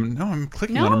would. No, I'm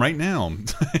clicking on him right now.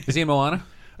 Is he in Moana?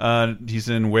 He's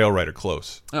in Whale Rider,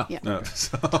 close. Oh. Yeah.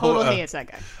 Total hey, it's that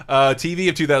guy. TV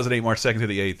of 2008, March 2nd to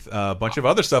the 8th. A bunch of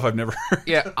other stuff I've never heard.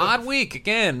 Yeah, odd week,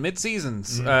 again,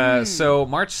 mid-seasons. So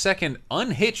March 2nd,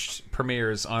 Unhitched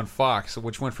premieres on Fox,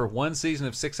 which went for one season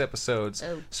of 6 episodes.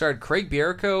 Starred Craig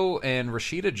Bierko and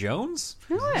Rashida Jones.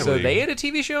 Really? So they had a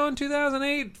TV show in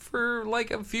 2008 for like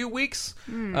a few weeks.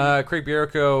 Craig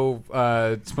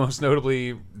Bierko, it's most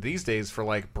notably these days for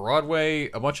like Broadway,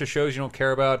 a bunch of shows you don't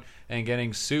care about, and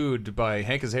getting sued by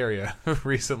Hank Azaria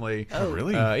recently. Oh,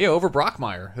 really? Yeah, over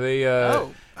Brockmire. They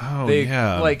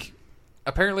like,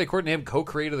 apparently, according to him,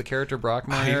 co-created the character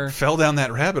Brockmire. I fell down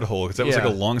that rabbit hole because that was like a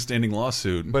long-standing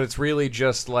lawsuit. But it's really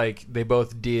just like they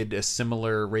both did a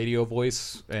similar radio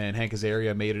voice, and Hank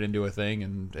Azaria made it into a thing.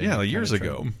 And years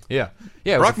ago. Yeah.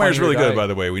 Brockmire's really good, by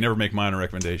the way. We never make minor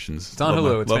recommendations. It's on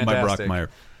Hulu. It's love fantastic. my Brockmire.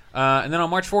 And then on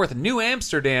March 4th, New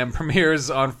Amsterdam premieres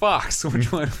on Fox,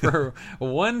 which went for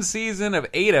one season of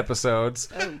 8 episodes.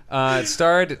 It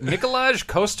starred Nicolaj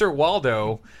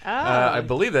Coster-Waldau. I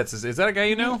believe is that a guy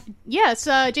you know? Yeah, it's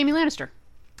Jamie Lannister.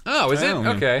 Oh, is it?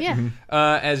 Okay. Yeah.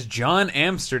 As John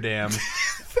Amsterdam.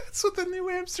 That's what the New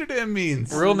Amsterdam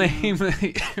means. Real name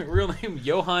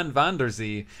Johan van der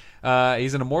Zee.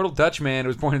 He's an immortal Dutch man who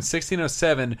was born in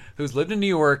 1607, who's lived in New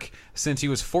York since he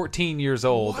was 14 years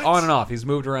old. What? On and off. He's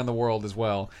moved around the world as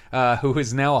well. Who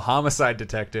is now a homicide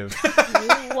detective.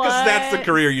 Because that's the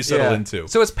career you settle into.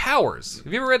 So it's Powers.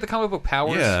 Have you ever read the comic book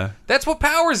Powers? Yeah. That's what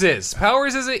Powers is.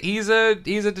 Powers is he's a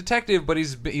detective, but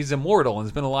he's immortal and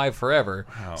has been alive forever.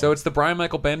 Wow. So it's the Brian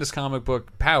Michael Bendis comic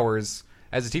book Powers.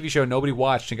 As a TV show, nobody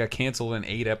watched and got canceled in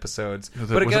 8 episodes. Was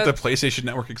it the PlayStation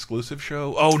Network exclusive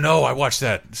show? Oh no, I watched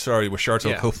that. Sorry, with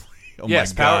Sharto Copley. Oh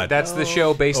yes, my God. That's the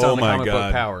show based on the comic God.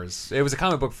 book Powers. It was a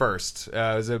comic book first. It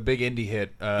was a big indie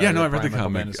hit. Yeah, no, I read the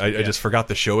comic. I just forgot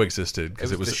the show existed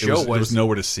because there was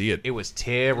nowhere to see it. It was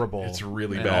terrible. It's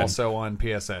really and bad. Also on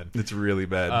PSN. It's really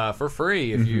bad. For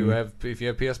free if you have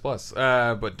PS Plus.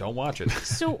 But don't watch it.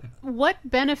 So, what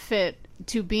benefit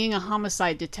to being a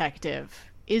homicide detective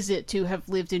is it to have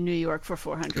lived in New York for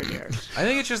 400 years? I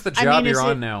think it's just the job you're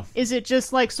on now. Is it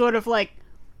just like sort of like,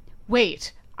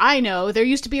 wait, I know there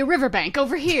used to be a riverbank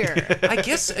over here. I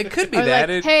guess it could be or that.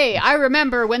 Like, hey, I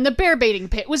remember when the bear baiting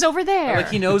pit was over there. Like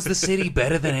he knows the city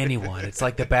better than anyone. It's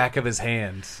like the back of his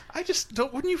hand. I just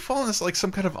don't. Wouldn't you fall in this like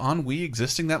some kind of ennui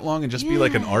existing that long and just be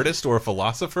like an artist or a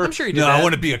philosopher? I'm sure he did. No, that. I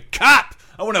want to be a cop.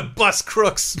 I want to bust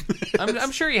crooks.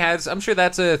 I'm sure he has. I'm sure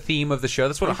that's a theme of the show.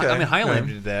 That's what I mean.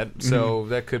 Highlander did that, so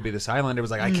that could be this. Highlander was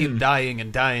like, I keep dying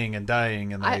and dying and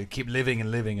dying, and I keep living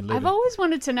and living and living. I've always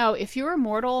wanted to know, if you're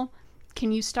immortal,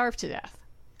 can you starve to death?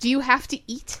 Do you have to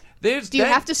eat? Do you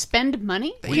have to spend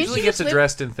money? It usually gets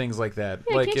addressed in things like that.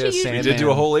 Yeah, like Sandman. We did do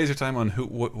a whole laser time on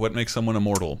what makes someone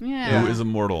immortal. Yeah. Who is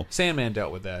immortal? Sandman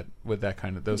dealt with that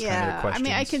kind of those kind of questions. I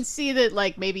mean, I can see that,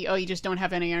 like, maybe, you just don't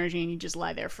have any energy and you just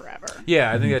lie there forever.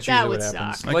 Yeah, I think that's usually would what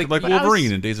happens. suck. Like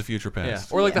Wolverine in Days of Future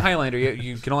Past. Yeah. Or like the Highlander,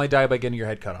 you can only die by getting your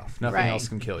head cut off. Nothing else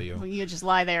can kill you. Well, you just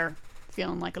lie there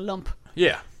feeling like a lump.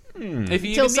 Yeah. If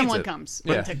Until someone comes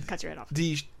to cut your head off.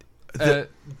 The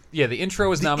intro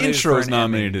is nominated. The intro is for an Emmy.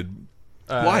 nominated.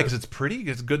 Why? Because it's pretty.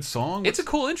 It's a good song. It's a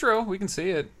cool intro. We can see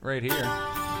it right here.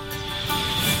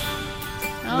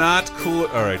 Not cool.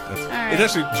 All right. right. It's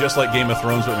actually just like Game of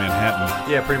Thrones, but Manhattan.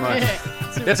 Yeah, pretty much.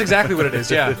 That's exactly what it is.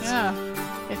 Yeah. Yeah.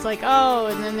 It's like,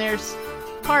 and then there's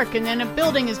park, and then a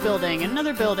building is building, and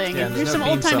another building, and there's some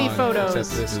old-timey photos.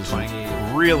 This is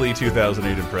really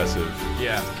 2008 impressive.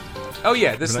 Yeah. Oh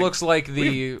yeah, this looks like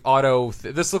the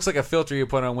this looks like a filter you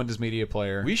put on Windows Media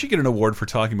Player. We should get an award for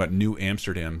talking about New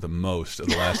Amsterdam the most of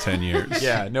the last 10 years.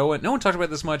 Yeah, no one talked about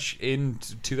this much in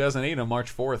 2008 on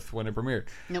March 4th when it premiered.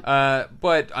 Nope.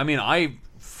 But I mean,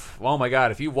 oh my God,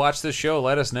 if you watch this show,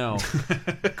 let us know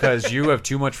because you have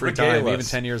too much free time, even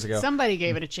 10 years ago. Somebody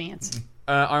gave it a chance.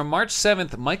 On March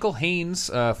 7th, Michael Haynes,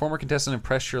 former contestant in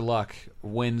Press Your Luck,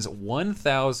 wins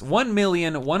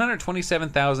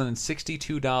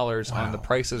 $1,127,062 on The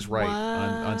Price is Right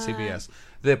on CBS.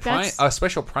 A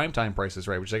special primetime Price is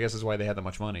Right, which I guess is why they had that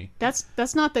much money.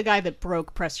 That's not the guy that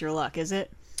broke Press Your Luck, is it?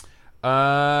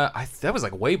 That was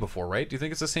like way before, right? Do you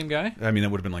think it's the same guy? I mean, that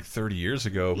would have been like 30 years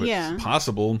ago, but Yeah. it's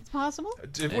possible. It's possible.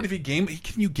 What if can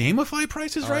you gamify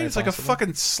prices right? It's like a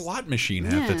fucking slot machine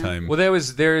half the time. Well,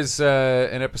 there's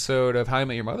an episode of How I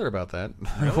Met Your Mother about that,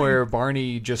 where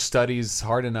Barney just studies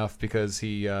hard enough because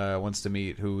he wants to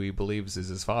meet who he believes is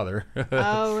his father.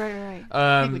 Oh, right.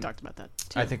 I think we talked about that,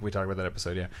 too. I think we talked about that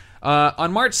episode, yeah.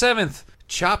 On March 7th,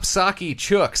 Chop Socky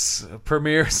Chooks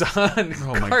premieres on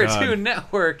Cartoon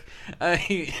Network.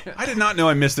 I did not know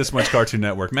I missed this much Cartoon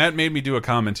Network. Matt made me do a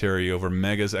commentary over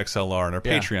Megas XLR on our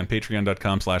Patreon,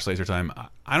 patreon.com/lasertime.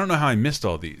 I don't know how I missed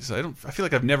all these. I feel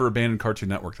like I've never abandoned Cartoon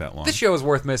Network that long. This show is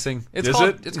worth missing. It's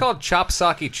called Chop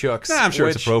Socky Chooks. Nah, I'm sure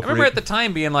it's appropriate. I remember at the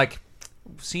time being like,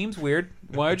 seems weird.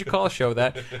 Why would you call a show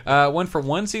that? Went for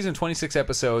 1 season, 26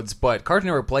 episodes, but Cartoon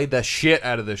Network played the shit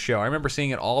out of this show. I remember seeing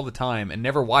it all the time and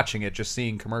never watching it, just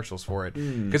seeing commercials for it.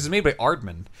 Because it's made by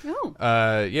Aardman. Oh.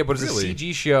 Yeah, but it's Really? a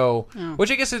CG show, Oh. which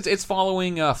I guess it's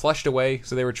following Flushed Away,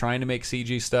 so they were trying to make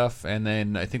CG stuff, and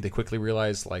then I think they quickly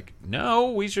realized, like,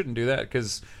 no, we shouldn't do that,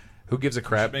 because who gives a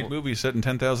crap? Make movies set in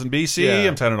 10,000 BC. Yeah.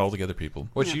 I'm tying it all together, people.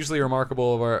 What's usually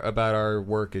remarkable about our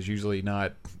work is usually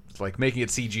not like making it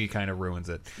CG kind of ruins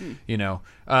it, you know.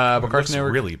 But Cartoon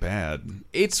Network really bad.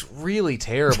 It's really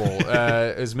terrible.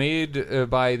 It was made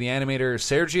by the animator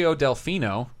Sergio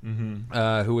Delfino,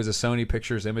 who was a Sony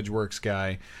Pictures ImageWorks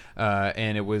guy,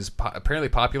 and it was apparently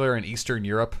popular in Eastern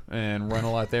Europe and run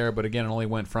a lot there. But again, it only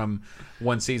went from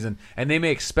 1 season. And they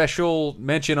make special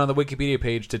mention on the Wikipedia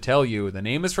page to tell you the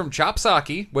name is from Chop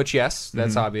Socky, which yes,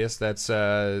 that's obvious. That's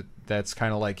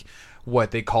kind of like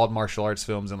what they called martial arts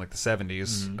films in like the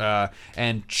 70s.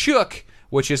 And Chook,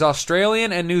 which is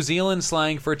Australian and New Zealand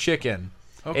slang for chicken.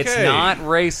 Okay. It's not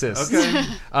racist. Okay.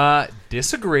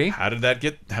 Disagree. How did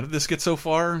this get so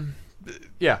far?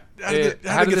 Yeah. How did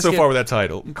it get so far with that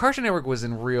title? Cartoon Network was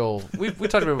in real... We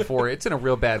talked about it before. It's in a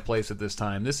real bad place at this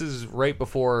time. This is right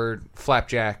before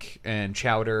Flapjack and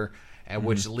Chowder,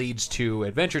 which leads to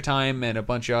Adventure Time and a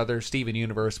bunch of other Steven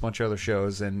Universe, a bunch of other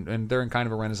shows, and they're in kind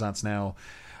of a renaissance now.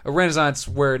 A renaissance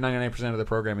where 99% of the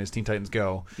program is Teen Titans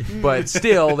Go. But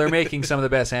still, they're making some of the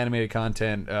best animated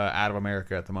content out of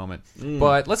America at the moment.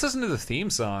 But let's listen to the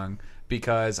theme song,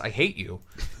 because I hate you.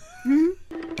 Of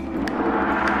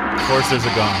course there's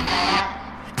a gong.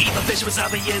 Eat my fish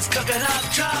wasabi is cooking up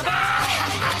trouble.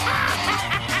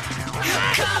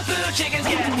 Kung fu chickens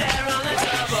get there on the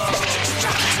double.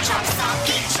 Chop,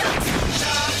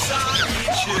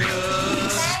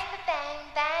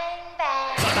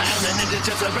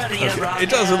 Okay, it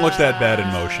doesn't look that bad in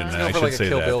motion. I should like a say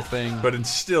Kill that. Bill thing. But in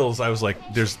stills, I was like,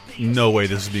 "There's no way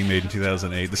this is being made in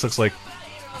 2008. This looks like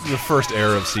the first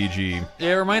era of CG."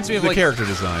 Yeah, it reminds me of the like character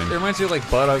design. It reminds me of like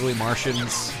Butt Ugly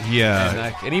Martians.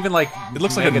 Yeah, and even like it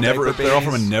looks like a Never. They're all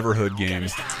from a Neverhood game.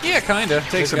 Yeah, kind of.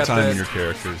 Take some time in your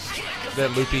characters.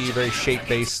 That loopy, very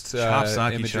shape-based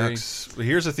Chopsocky imagery. Chucks.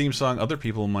 Here's a theme song other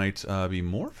people might be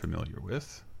more familiar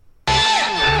with.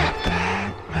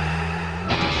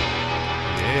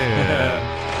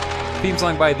 Yeah. Theme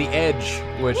song by The Edge,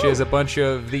 which is a bunch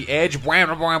of The Edge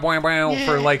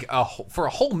for like a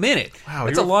whole minute. Wow,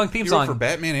 it's a long theme song for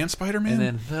Batman and Spider-Man. And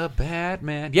then the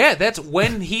Batman. Yeah, that's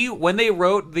when they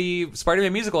wrote the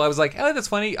Spider-Man musical. I was like, oh, that's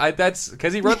funny. That's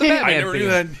because he wrote the Batman. I never knew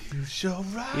that.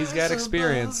 He's got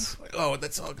experience. Oh,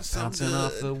 that song is so bouncing good.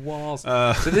 off the walls.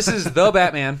 So this is the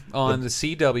Batman on the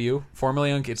CW,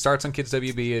 formerly on. It starts on Kids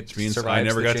WB. It means survives I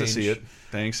never the got change. to see it.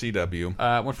 Thanks,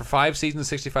 CW. Went for 5 seasons,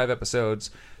 65 episodes.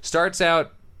 Starts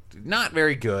out not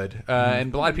very good,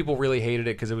 and a lot of people really hated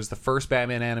it because it was the first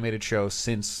Batman animated show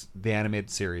since the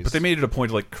animated series. But they made it a point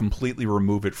to like completely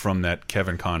remove it from that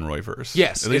Kevin Conroy verse.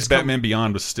 Yes, at least Batman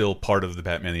Beyond was still part of the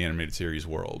Batman the Animated Series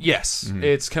world. Yes,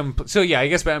 it's so yeah. I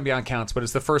guess Batman Beyond counts, but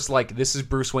it's the first like this is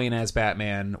Bruce Wayne as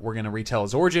Batman. We're gonna retell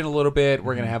his origin a little bit.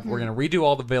 We're gonna redo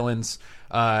all the villains.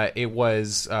 It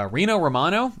was Reno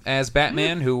Romano as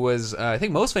Batman, who was I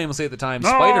think most famously at the time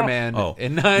Spider-Man. Oh,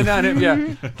 and not him.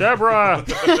 Yeah, Deborah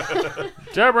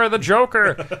the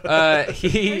Joker.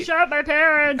 He shot my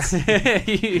parents.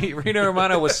 Reno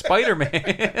Romano was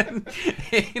Spider-Man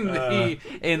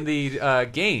in the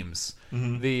games,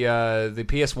 the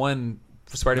PS1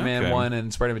 Spider-Man 1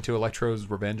 and Spider-Man 2 Electro's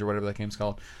Revenge or whatever that game's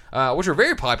called, which were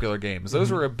very popular games.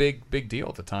 Those were a big deal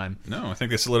at the time. No, I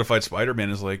think they solidified Spider-Man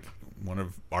as like one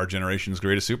of our generation's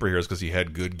greatest superheroes because he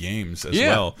had good games as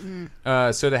well.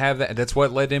 So to have that's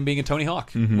what led to him being a Tony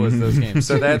Hawk was those games.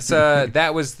 So that's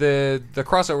that was the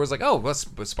crossover was like, oh, well,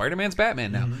 Spider-Man's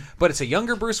Batman now, but it's a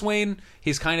younger Bruce Wayne.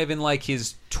 He's kind of in like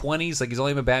his 20s, like he's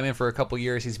only been Batman for a couple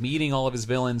years. He's meeting all of his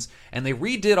villains, and they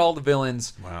redid all the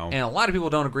villains. Wow. And a lot of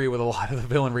people don't agree with a lot of the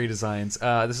villain redesigns.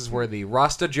 This is where the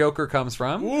Rasta Joker comes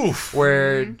from. Oof.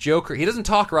 Where Joker, he doesn't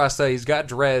talk Rasta. He's got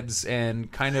dreads and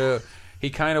he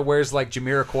kind of wears like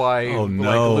Jamiroquai,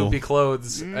 like loopy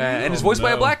clothes, and is voiced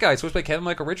by a black guy. It's voiced by Kevin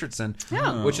Michael Richardson,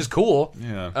 which is cool.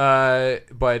 Yeah.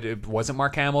 But it wasn't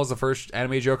Mark Hamill. It's the first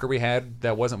animated Joker we had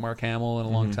that wasn't Mark Hamill in a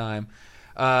long time.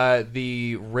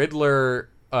 The Riddler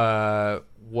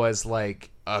was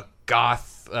like a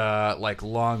goth, like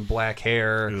long black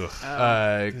hair,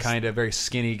 kind of very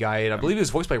skinny guy. I believe he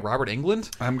was voiced by Robert Englund.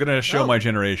 I'm gonna show my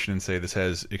generation and say this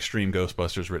has Extreme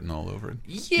Ghostbusters written all over it.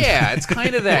 Yeah, it's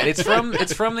kind of that. It's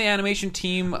from the animation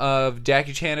team of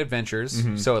Jackie Chan Adventures,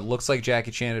 so it looks like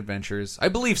Jackie Chan Adventures. I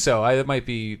believe so. That might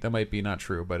be not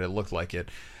true, but it looked like it.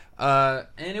 And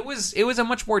it was a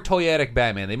much more toyetic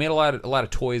Batman. They made a lot of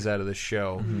toys out of this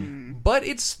show, but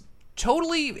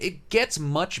it gets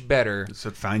much better. So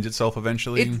it finds itself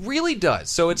eventually. It really does.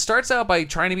 So it starts out by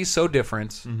trying to be so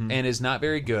different and is not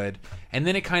very good, and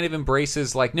then it kind of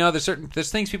embraces like, no,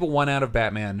 there's things people want out of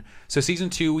Batman. So season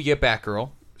 2 we get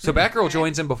Batgirl. So Batgirl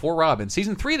joins him before Robin.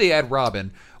 Season 3 they add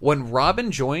Robin. When Robin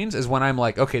joins is when I'm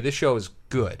like, okay, this show is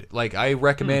good. Like I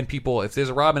recommend people, if there's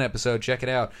a Robin episode, check it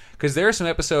out, because there are some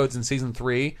episodes in season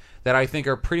 3 that I think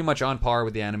are pretty much on par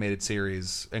with the animated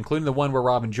series, including the one where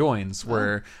Robin joins,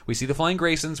 where we see the Flying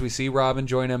Graysons, we see Robin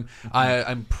join him.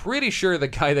 I'm pretty sure the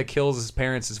guy that kills his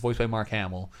parents is voiced by Mark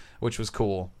Hamill, which was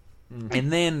cool.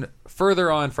 And then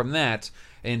further on from that,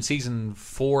 in season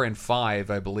 4 and 5,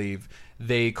 I believe,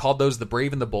 they called those the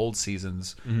Brave and the Bold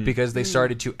seasons because they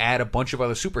started to add a bunch of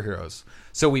other superheroes.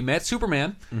 So we met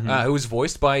Superman, who was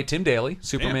voiced by Tim Daly,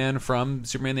 Superman from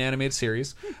Superman the Animated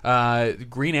Series.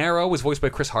 Green Arrow was voiced by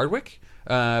Chris Hardwick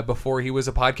before he was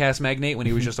a podcast magnate, when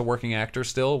he was just a working actor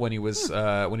still, when he was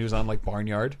on like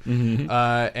Barnyard.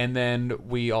 And then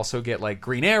we also get like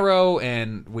Green Arrow,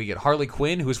 and we get Harley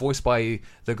Quinn, who was voiced by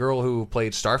the girl who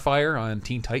played Starfire on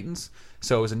Teen Titans.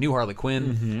 So it was a new Harley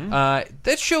Quinn.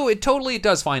 That show, it totally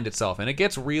does find itself, and it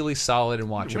gets really solid and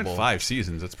watchable. It went 5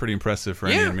 seasons. That's pretty impressive for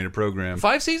an animated program.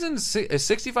 5 seasons,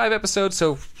 65 episodes,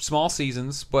 so small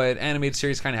seasons, but animated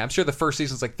series kind of. I'm sure the first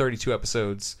season's like 32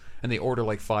 episodes, and they order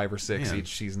like 5 or 6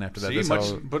 each season after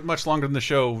that. But much longer than the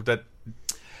show that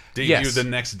debuted the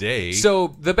next day.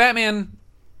 So the Batman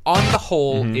on the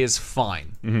whole is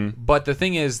fine. But the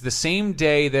thing is, the same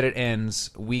day that it ends,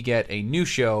 we get a new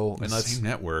show. The same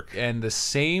network. And the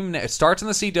same... It starts on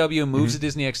the CW, moves to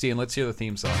Disney XD, and let's hear the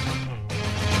theme song.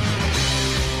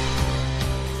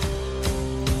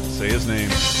 Say his name.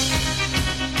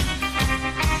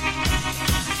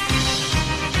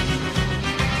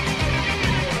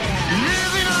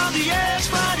 Living on the edge,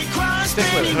 body cross, Stick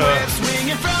with it.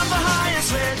 swinging from the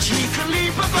highest ledge. He could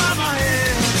leap above my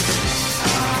head.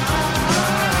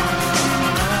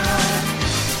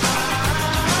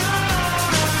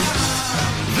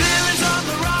 Villains on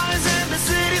the rise and the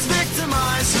city's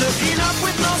victimized. Looking up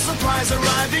with no surprise,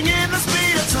 arriving in the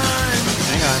speed of time.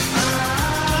 Hang on.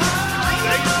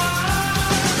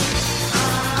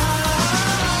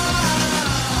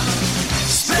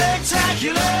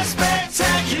 Spectacular,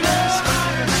 spectacular,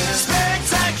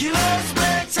 spectacular,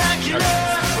 spectacular.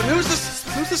 But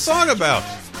who's the song about?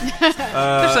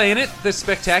 They're saying it. The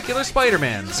Spectacular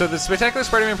Spider-Man. So the Spectacular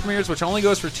Spider-Man premieres, which only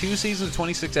goes for 2 seasons of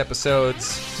 26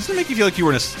 episodes. Doesn't it make you feel like you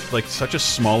were in such a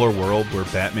smaller world where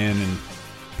Batman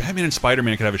and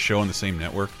Spider-Man could have a show on the same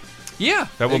network? Yeah,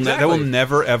 that will exactly. that will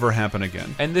never ever happen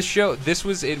again. And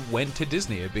it went to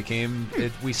Disney. It became.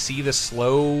 We see the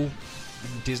slow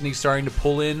Disney starting to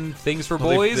pull in things for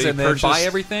boys and then buy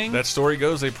everything. That story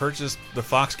goes, they purchased the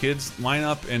Fox Kids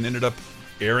lineup and ended up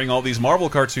airing all these Marvel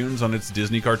cartoons on its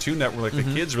Disney Cartoon Network. Like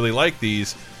the kids really like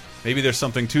these. Maybe there's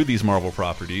something to these Marvel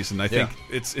properties, and I think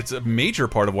it's a major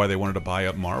part of why they wanted to buy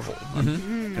up Marvel.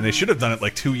 And they should have done it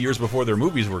like 2 years before their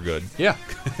movies were good. Yeah,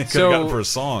 they could have gotten for a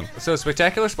song. So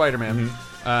Spectacular Spider-Man,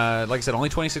 like I said, only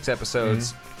 26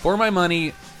 episodes. For my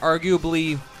money,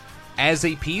 arguably, as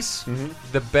a piece,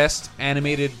 the best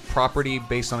animated property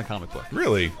based on a comic book.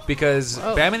 Really? Because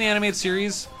Batman the Animated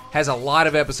Series has a lot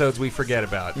of episodes we forget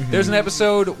about. There's an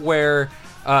episode where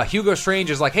Hugo Strange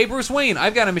is like, "Hey, Bruce Wayne,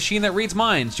 I've got a machine that reads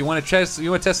minds. Do you want to test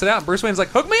it out?" And Bruce Wayne's like,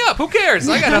 "Hook me up. Who cares?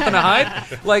 I got nothing to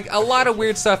hide." Like a lot of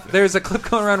weird stuff. There's a clip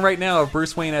going around right now of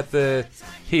Bruce Wayne at the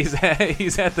he's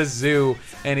at the zoo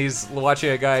and he's watching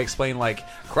a guy explain like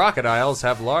crocodiles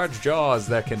have large jaws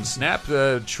that can snap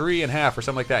the tree in half or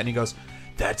something like that, and he goes,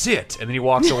 "That's it," and then he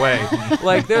walks away.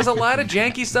 Like there's a lot of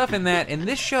janky stuff in that, and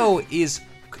this show is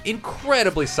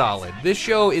incredibly solid. This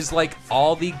show is like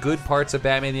all the good parts of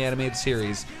Batman the Animated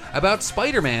Series about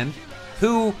Spider-Man,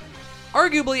 who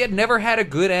arguably had never had a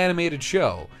good animated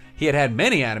show. He had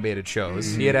many animated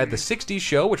shows. He had the 60s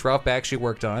show, which Ralph Bakshi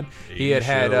worked on. He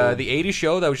had the 80s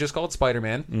show that was just called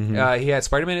Spider-Man. He had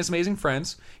Spider-Man and His Amazing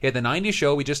Friends. He had the 90s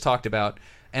show we just talked about.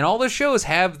 And all those shows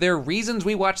have their reasons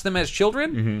we watch them as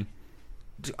children.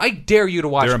 I dare you to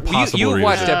watch them. You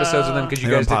watched episodes of them because you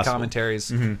guys did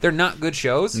commentaries. They're not good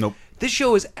shows. Nope. This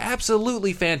show is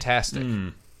absolutely fantastic.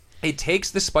 It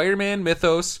takes the Spider-Man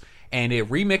mythos and it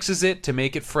remixes it to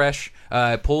make it fresh.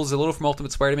 It pulls a little from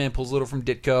Ultimate Spider-Man, pulls a little from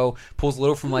Ditko, pulls a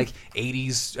little from like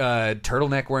 80s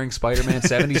turtleneck-wearing Spider-Man,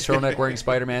 70s turtleneck-wearing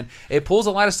Spider-Man. It pulls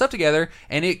a lot of stuff together,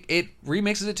 and it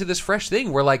remixes it to this fresh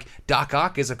thing where like Doc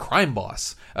Ock is a crime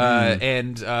boss,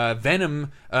 and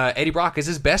Venom, Eddie Brock is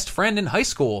his best friend in high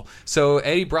school. So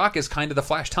Eddie Brock is kind of the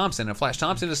Flash Thompson, and Flash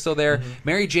Thompson is still there.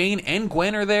 Mary Jane and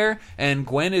Gwen are there, and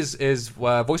Gwen is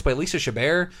voiced by Lisa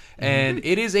Chabert, and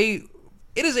it is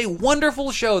a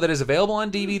wonderful show that is available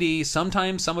on DVD.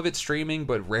 Sometimes some of it's streaming,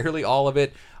 but rarely all of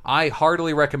it. I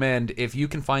heartily recommend if you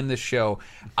can find this show.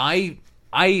 I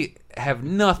have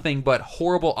nothing but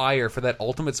horrible ire for that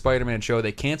Ultimate Spider-Man show.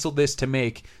 They canceled this to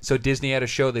make so Disney had a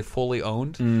show they fully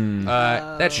owned.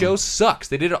 That show sucks.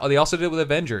 They also did it with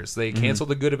Avengers. They canceled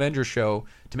the good Avengers show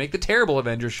to make the terrible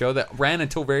Avengers show that ran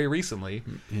until very recently.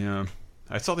 Yeah.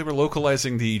 I thought they were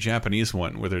localizing the Japanese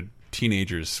one where they're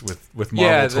teenagers with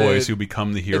Marvel toys who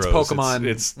become the heroes. It's Pokemon.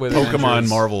 It's with Pokemon Avengers.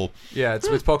 Marvel. Yeah, it's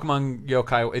Pokemon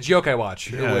Yokai. It's Yokai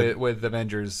Watch with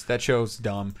Avengers. That show's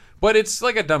dumb. But it's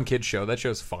like a dumb kid show. That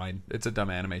show's fine. It's a dumb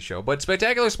anime show. But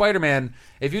Spectacular Spider-Man,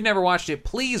 if you've never watched it,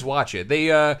 please watch it. They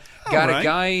got a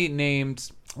guy named...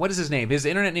 What is his name? His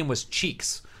internet name was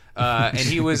Cheeks. And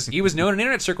he was known in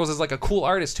internet circles as like a cool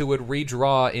artist who would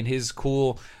redraw in his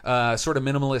cool sort of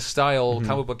minimalist style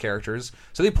comic book characters.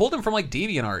 So they pulled him from like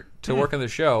DeviantArt to work on the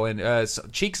show. And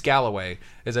Cheeks Galloway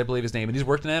is, I believe, his name, and he's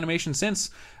worked in animation since.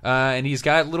 And he's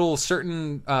got little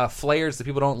certain flares that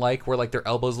people don't like, where like their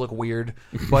elbows look weird,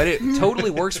 but it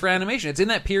totally works for animation. It's in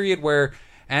that period where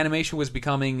animation was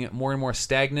becoming more and more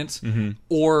stagnant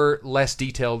or less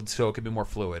detailed, so it could be more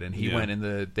fluid. And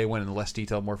they went in the less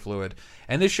detailed, more fluid.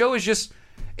 And this show is just,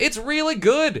 it's really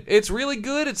good. It's really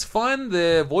good. It's fun.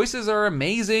 The voices are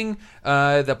amazing.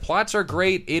 The plots are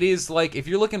great. It is like, if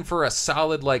you're looking for a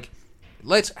solid, like,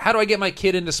 how do I get my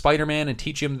kid into Spider-Man and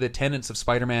teach him the tenets of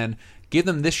Spider-Man? give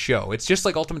them this show. It's just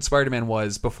like Ultimate Spider-Man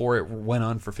was before it went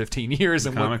on for 15 years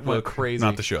and went crazy.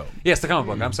 Not the show. Yes, the comic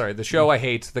book. I'm sorry. The show I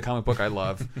hate. The comic book I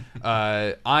love.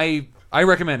 I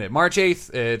recommend it. March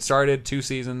 8th. It started 2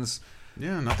 seasons.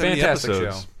 Yeah, not that many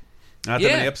episodes. Not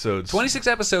that many episodes. 26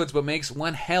 episodes, but makes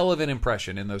one hell of an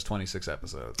impression in those 26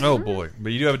 episodes. Oh boy!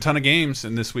 But you do have a ton of games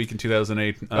in this week in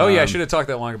 2008. Oh yeah, I should have talked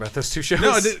that long about those 2 shows.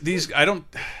 No, these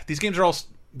games are all.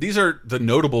 These are the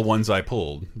notable ones I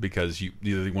pulled because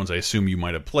these are the ones I assume you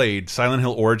might have played. Silent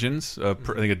Hill Origins, I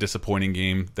think a disappointing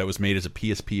game that was made as a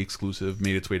PSP exclusive,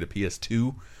 made its way to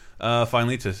PS2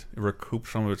 finally to recoup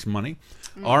some of its money.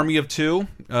 Army of Two,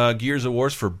 Gears of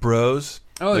Wars for bros.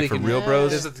 Oh, like for real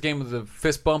bros. Is it the game with the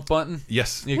fist bump button?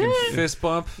 Yes. You can fist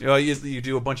bump. You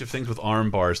do a bunch of things with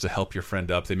arm bars to help your friend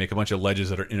up. They make a bunch of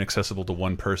ledges that are inaccessible to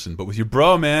one person. But with your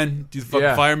bro, man, do the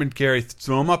fucking fireman carry,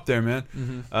 throw them up there, man.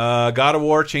 God of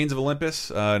War, Chains of Olympus,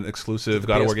 an exclusive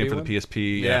God of War game for the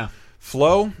PSP. Yeah.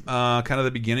 Flow, kind of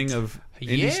the beginning of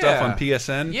indie stuff on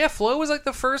PSN. Yeah, Flow was like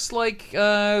the first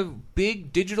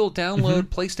big digital download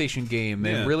PlayStation game.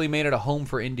 It really made it a home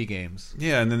for indie games.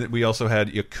 Yeah, and then we also had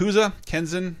Yakuza,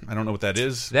 Kenzen. I don't know what that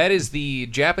is. That is the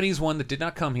Japanese one that did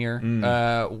not come here,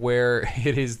 where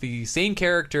it is the same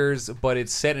characters, but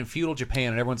it's set in feudal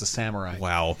Japan and everyone's a samurai.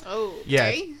 Wow. Oh, yeah,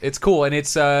 okay. it's cool, and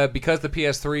it's because the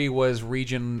PS3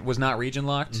 was not region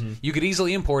locked. You could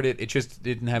easily import it. It just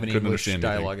didn't have any English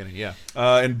dialogue in it. Yeah.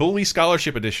 And Bully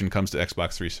Scholarship Edition comes to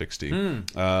Xbox 360.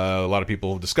 A lot of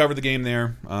people discovered the game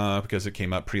there because it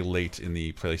came out pretty late in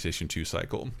the PlayStation 2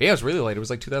 cycle. Yeah, it was really late. It was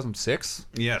like 2006.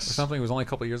 Yes. Or something. It was only a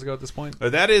couple years ago at this point.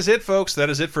 That is it, folks. That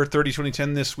is it for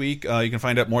 302010 this week. You can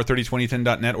find out more at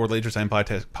 302010.net or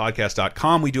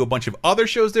lasertimepodcast.com. We do a bunch of other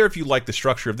shows there if you like the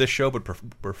structure of this show but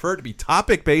prefer to be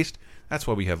topic-based. That's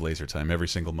why we have Laser Time every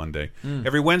single Monday.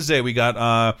 Every Wednesday we've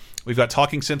got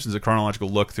Talking Simpsons, a chronological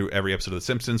look through every episode of The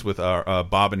Simpsons with our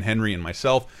Bob and Henry and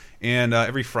myself. And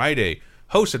every Friday,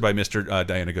 hosted by Mr.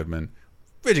 Diana Goodman,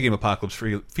 Video Game Apocalypse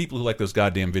for people who like those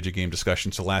goddamn video game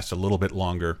discussions to last a little bit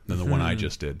longer than the one I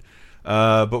just did.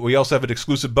 But we also have an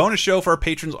exclusive bonus show for our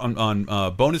patrons on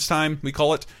bonus time, we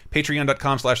call it,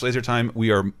 patreon.com/lasertime.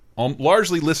 We are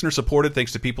largely listener supported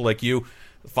thanks to people like you.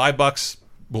 $5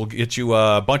 will get you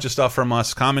a bunch of stuff from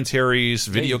us, commentaries,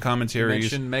 video commentaries. You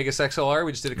mentioned Megas XLR.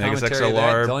 We just did a Megas commentary of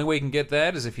XLR. that. The only way you can get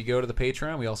that is if you go to the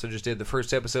Patreon. We also just did the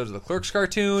first episodes of the Clerks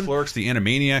cartoon. Clerks, the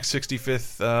Animaniacs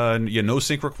 65th. No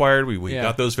sync required. We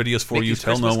got those videos for Mickey's you.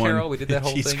 Tell Christmas no one. Carol. We did that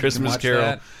whole Mickey's thing. Christmas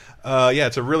Carol. Yeah,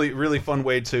 it's a really, really fun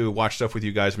way to watch stuff with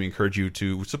you guys. We encourage you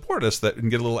to support us and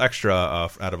get a little extra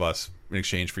out of us in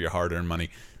exchange for your hard-earned money.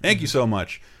 Thank you so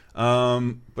much.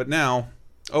 But now,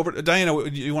 over to Diana,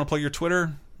 you want to plug your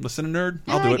Twitter? Listen a Nerd?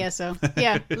 I'll do it. I guess so.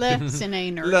 Yeah, Listen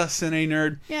a Nerd. Listen a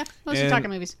Nerd. Yeah, mostly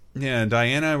talking movies. Yeah,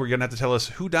 Diana, we're going to have to tell us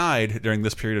who died during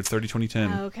this period of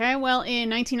 30-2010. Okay, well, in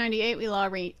 1998, we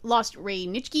lost Ray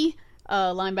Nitschke,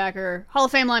 linebacker, Hall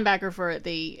of Fame linebacker for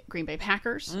the Green Bay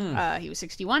Packers. He was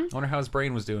 61. I wonder how his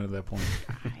brain was doing at that point.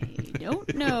 I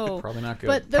don't know. Probably not good.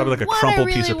 But the Probably like a one I crumpled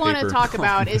really piece of want to paper. talk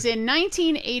about is in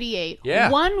 1988,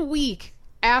 1 week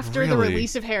after the Really?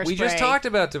 release of Hairspray. We just talked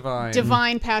about Divine.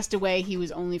 Divine passed away. He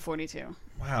was only 42.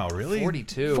 Wow, really?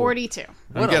 42. 42.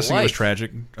 I'm guessing it was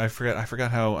tragic. I forgot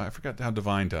how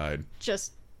Divine died.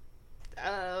 Just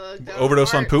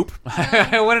overdose on poop.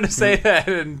 I wanted to say that,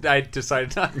 and I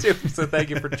decided not to. So thank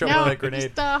you for throwing that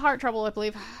grenade. Just heart trouble, I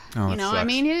believe. Oh, you know, sucks. I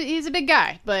mean, he's a big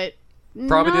guy, but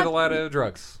Probably not, did a lot of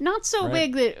drugs. Not so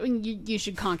right? big that you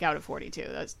should conk out at 42.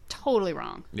 That's totally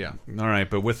wrong. Yeah. All right,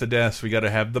 but with the deaths, we got to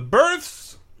have the births.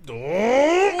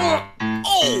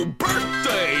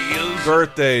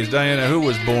 Birthdays. Diana, who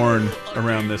was born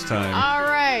around this time? All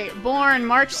right, born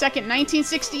March 2nd,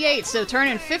 1968, so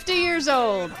turning 50 years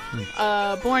old.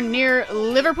 Born near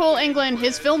Liverpool, England.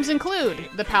 His films include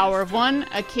The Power of One,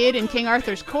 A Kid in King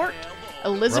Arthur's Court,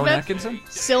 Elizabeth, Rowan Atkinson?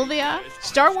 Sylvia,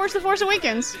 Star Wars The Force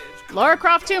Awakens, Lara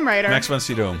Croft Tomb Raider, Max von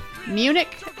Sydow.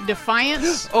 Munich,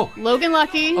 Defiance, Oh. Logan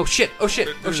Lucky, Oh shit!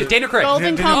 Daniel Craig.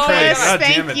 Golden Daniel Craig. Compass, God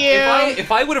damn thank it. you.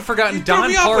 If I would have forgotten threw Don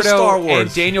me off with Star Pardo Wars.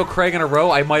 and Daniel Craig in a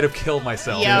row, I might have killed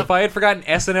myself. Yep. If I had forgotten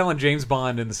SNL and James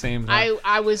Bond in the same time.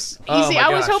 I was Oh easy. my I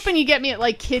was gosh. hoping you'd get me at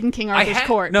like Kid in King Arthur's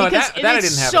Court no, because that I it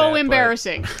is didn't have so that, but-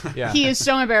 embarrassing. Yeah. He is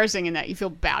so embarrassing in that you feel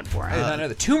bad for I him. did not know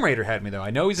the Tomb Raider had me though. I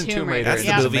know he's in Tomb Tomb Raider. Raider. That's and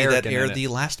the he's movie that American in aired it. the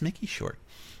last Mickey short.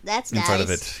 That's In nice. front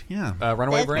of it. Yeah.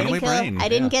 Runaway That's Brain. pretty cool. Brain, I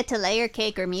didn't yeah. get to Layer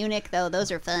Cake or Munich though.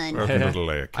 Those are fun.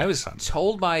 I was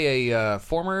told by a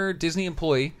former Disney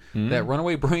employee that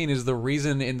Runaway Brain is the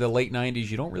reason in the late 90s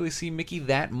you don't really see Mickey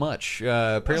that much.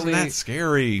 Apparently, Wasn't that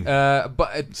scary? but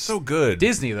it's so good.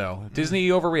 Disney, though. Disney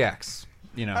overreacts.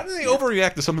 you know. How do they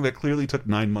overreact to something that clearly took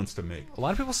 9 months to make? A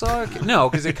lot of people saw it. No,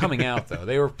 because it's coming out though.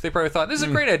 They probably thought this is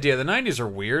a great idea. The '90s are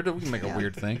weird. We can make a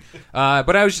weird thing.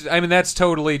 But I mean, that's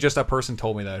totally just a person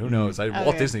told me that. Who knows?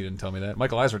 Walt Disney didn't tell me that.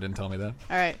 Michael Eisner didn't tell me that.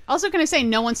 All right. Also, can I say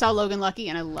no one saw Logan Lucky,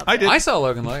 and I loved it. I saw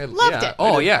Logan Lucky. Loved it.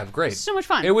 Oh yeah, great. So much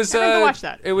fun. It was. Go watch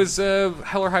that. It was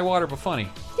Hell or High Water, but funny.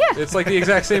 Yeah. It's like the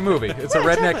exact same movie. It's a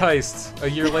redneck heist a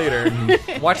year later.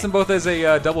 Watch them both as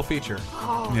a double feature.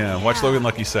 Yeah, watch Logan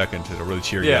Lucky second. It'll really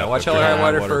cheer you up. Yeah, watch Hell or High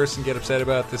Water first and get upset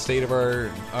about the state of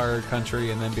our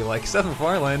country, and then be like, Seth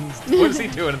MacFarlane, what is he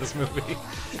doing in this movie?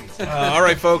 All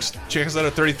right, folks, check us out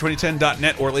at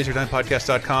 302010.net or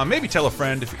lasertimepodcast.com. Maybe tell a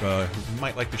friend if who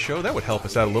might like the show. That would help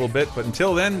us out a little bit. But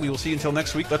until then, we will see you until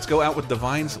next week. Let's go out with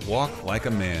Divine's Walk Like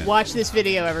a Man. Watch this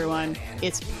video, everyone.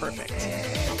 It's perfect.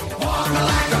 Walk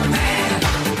like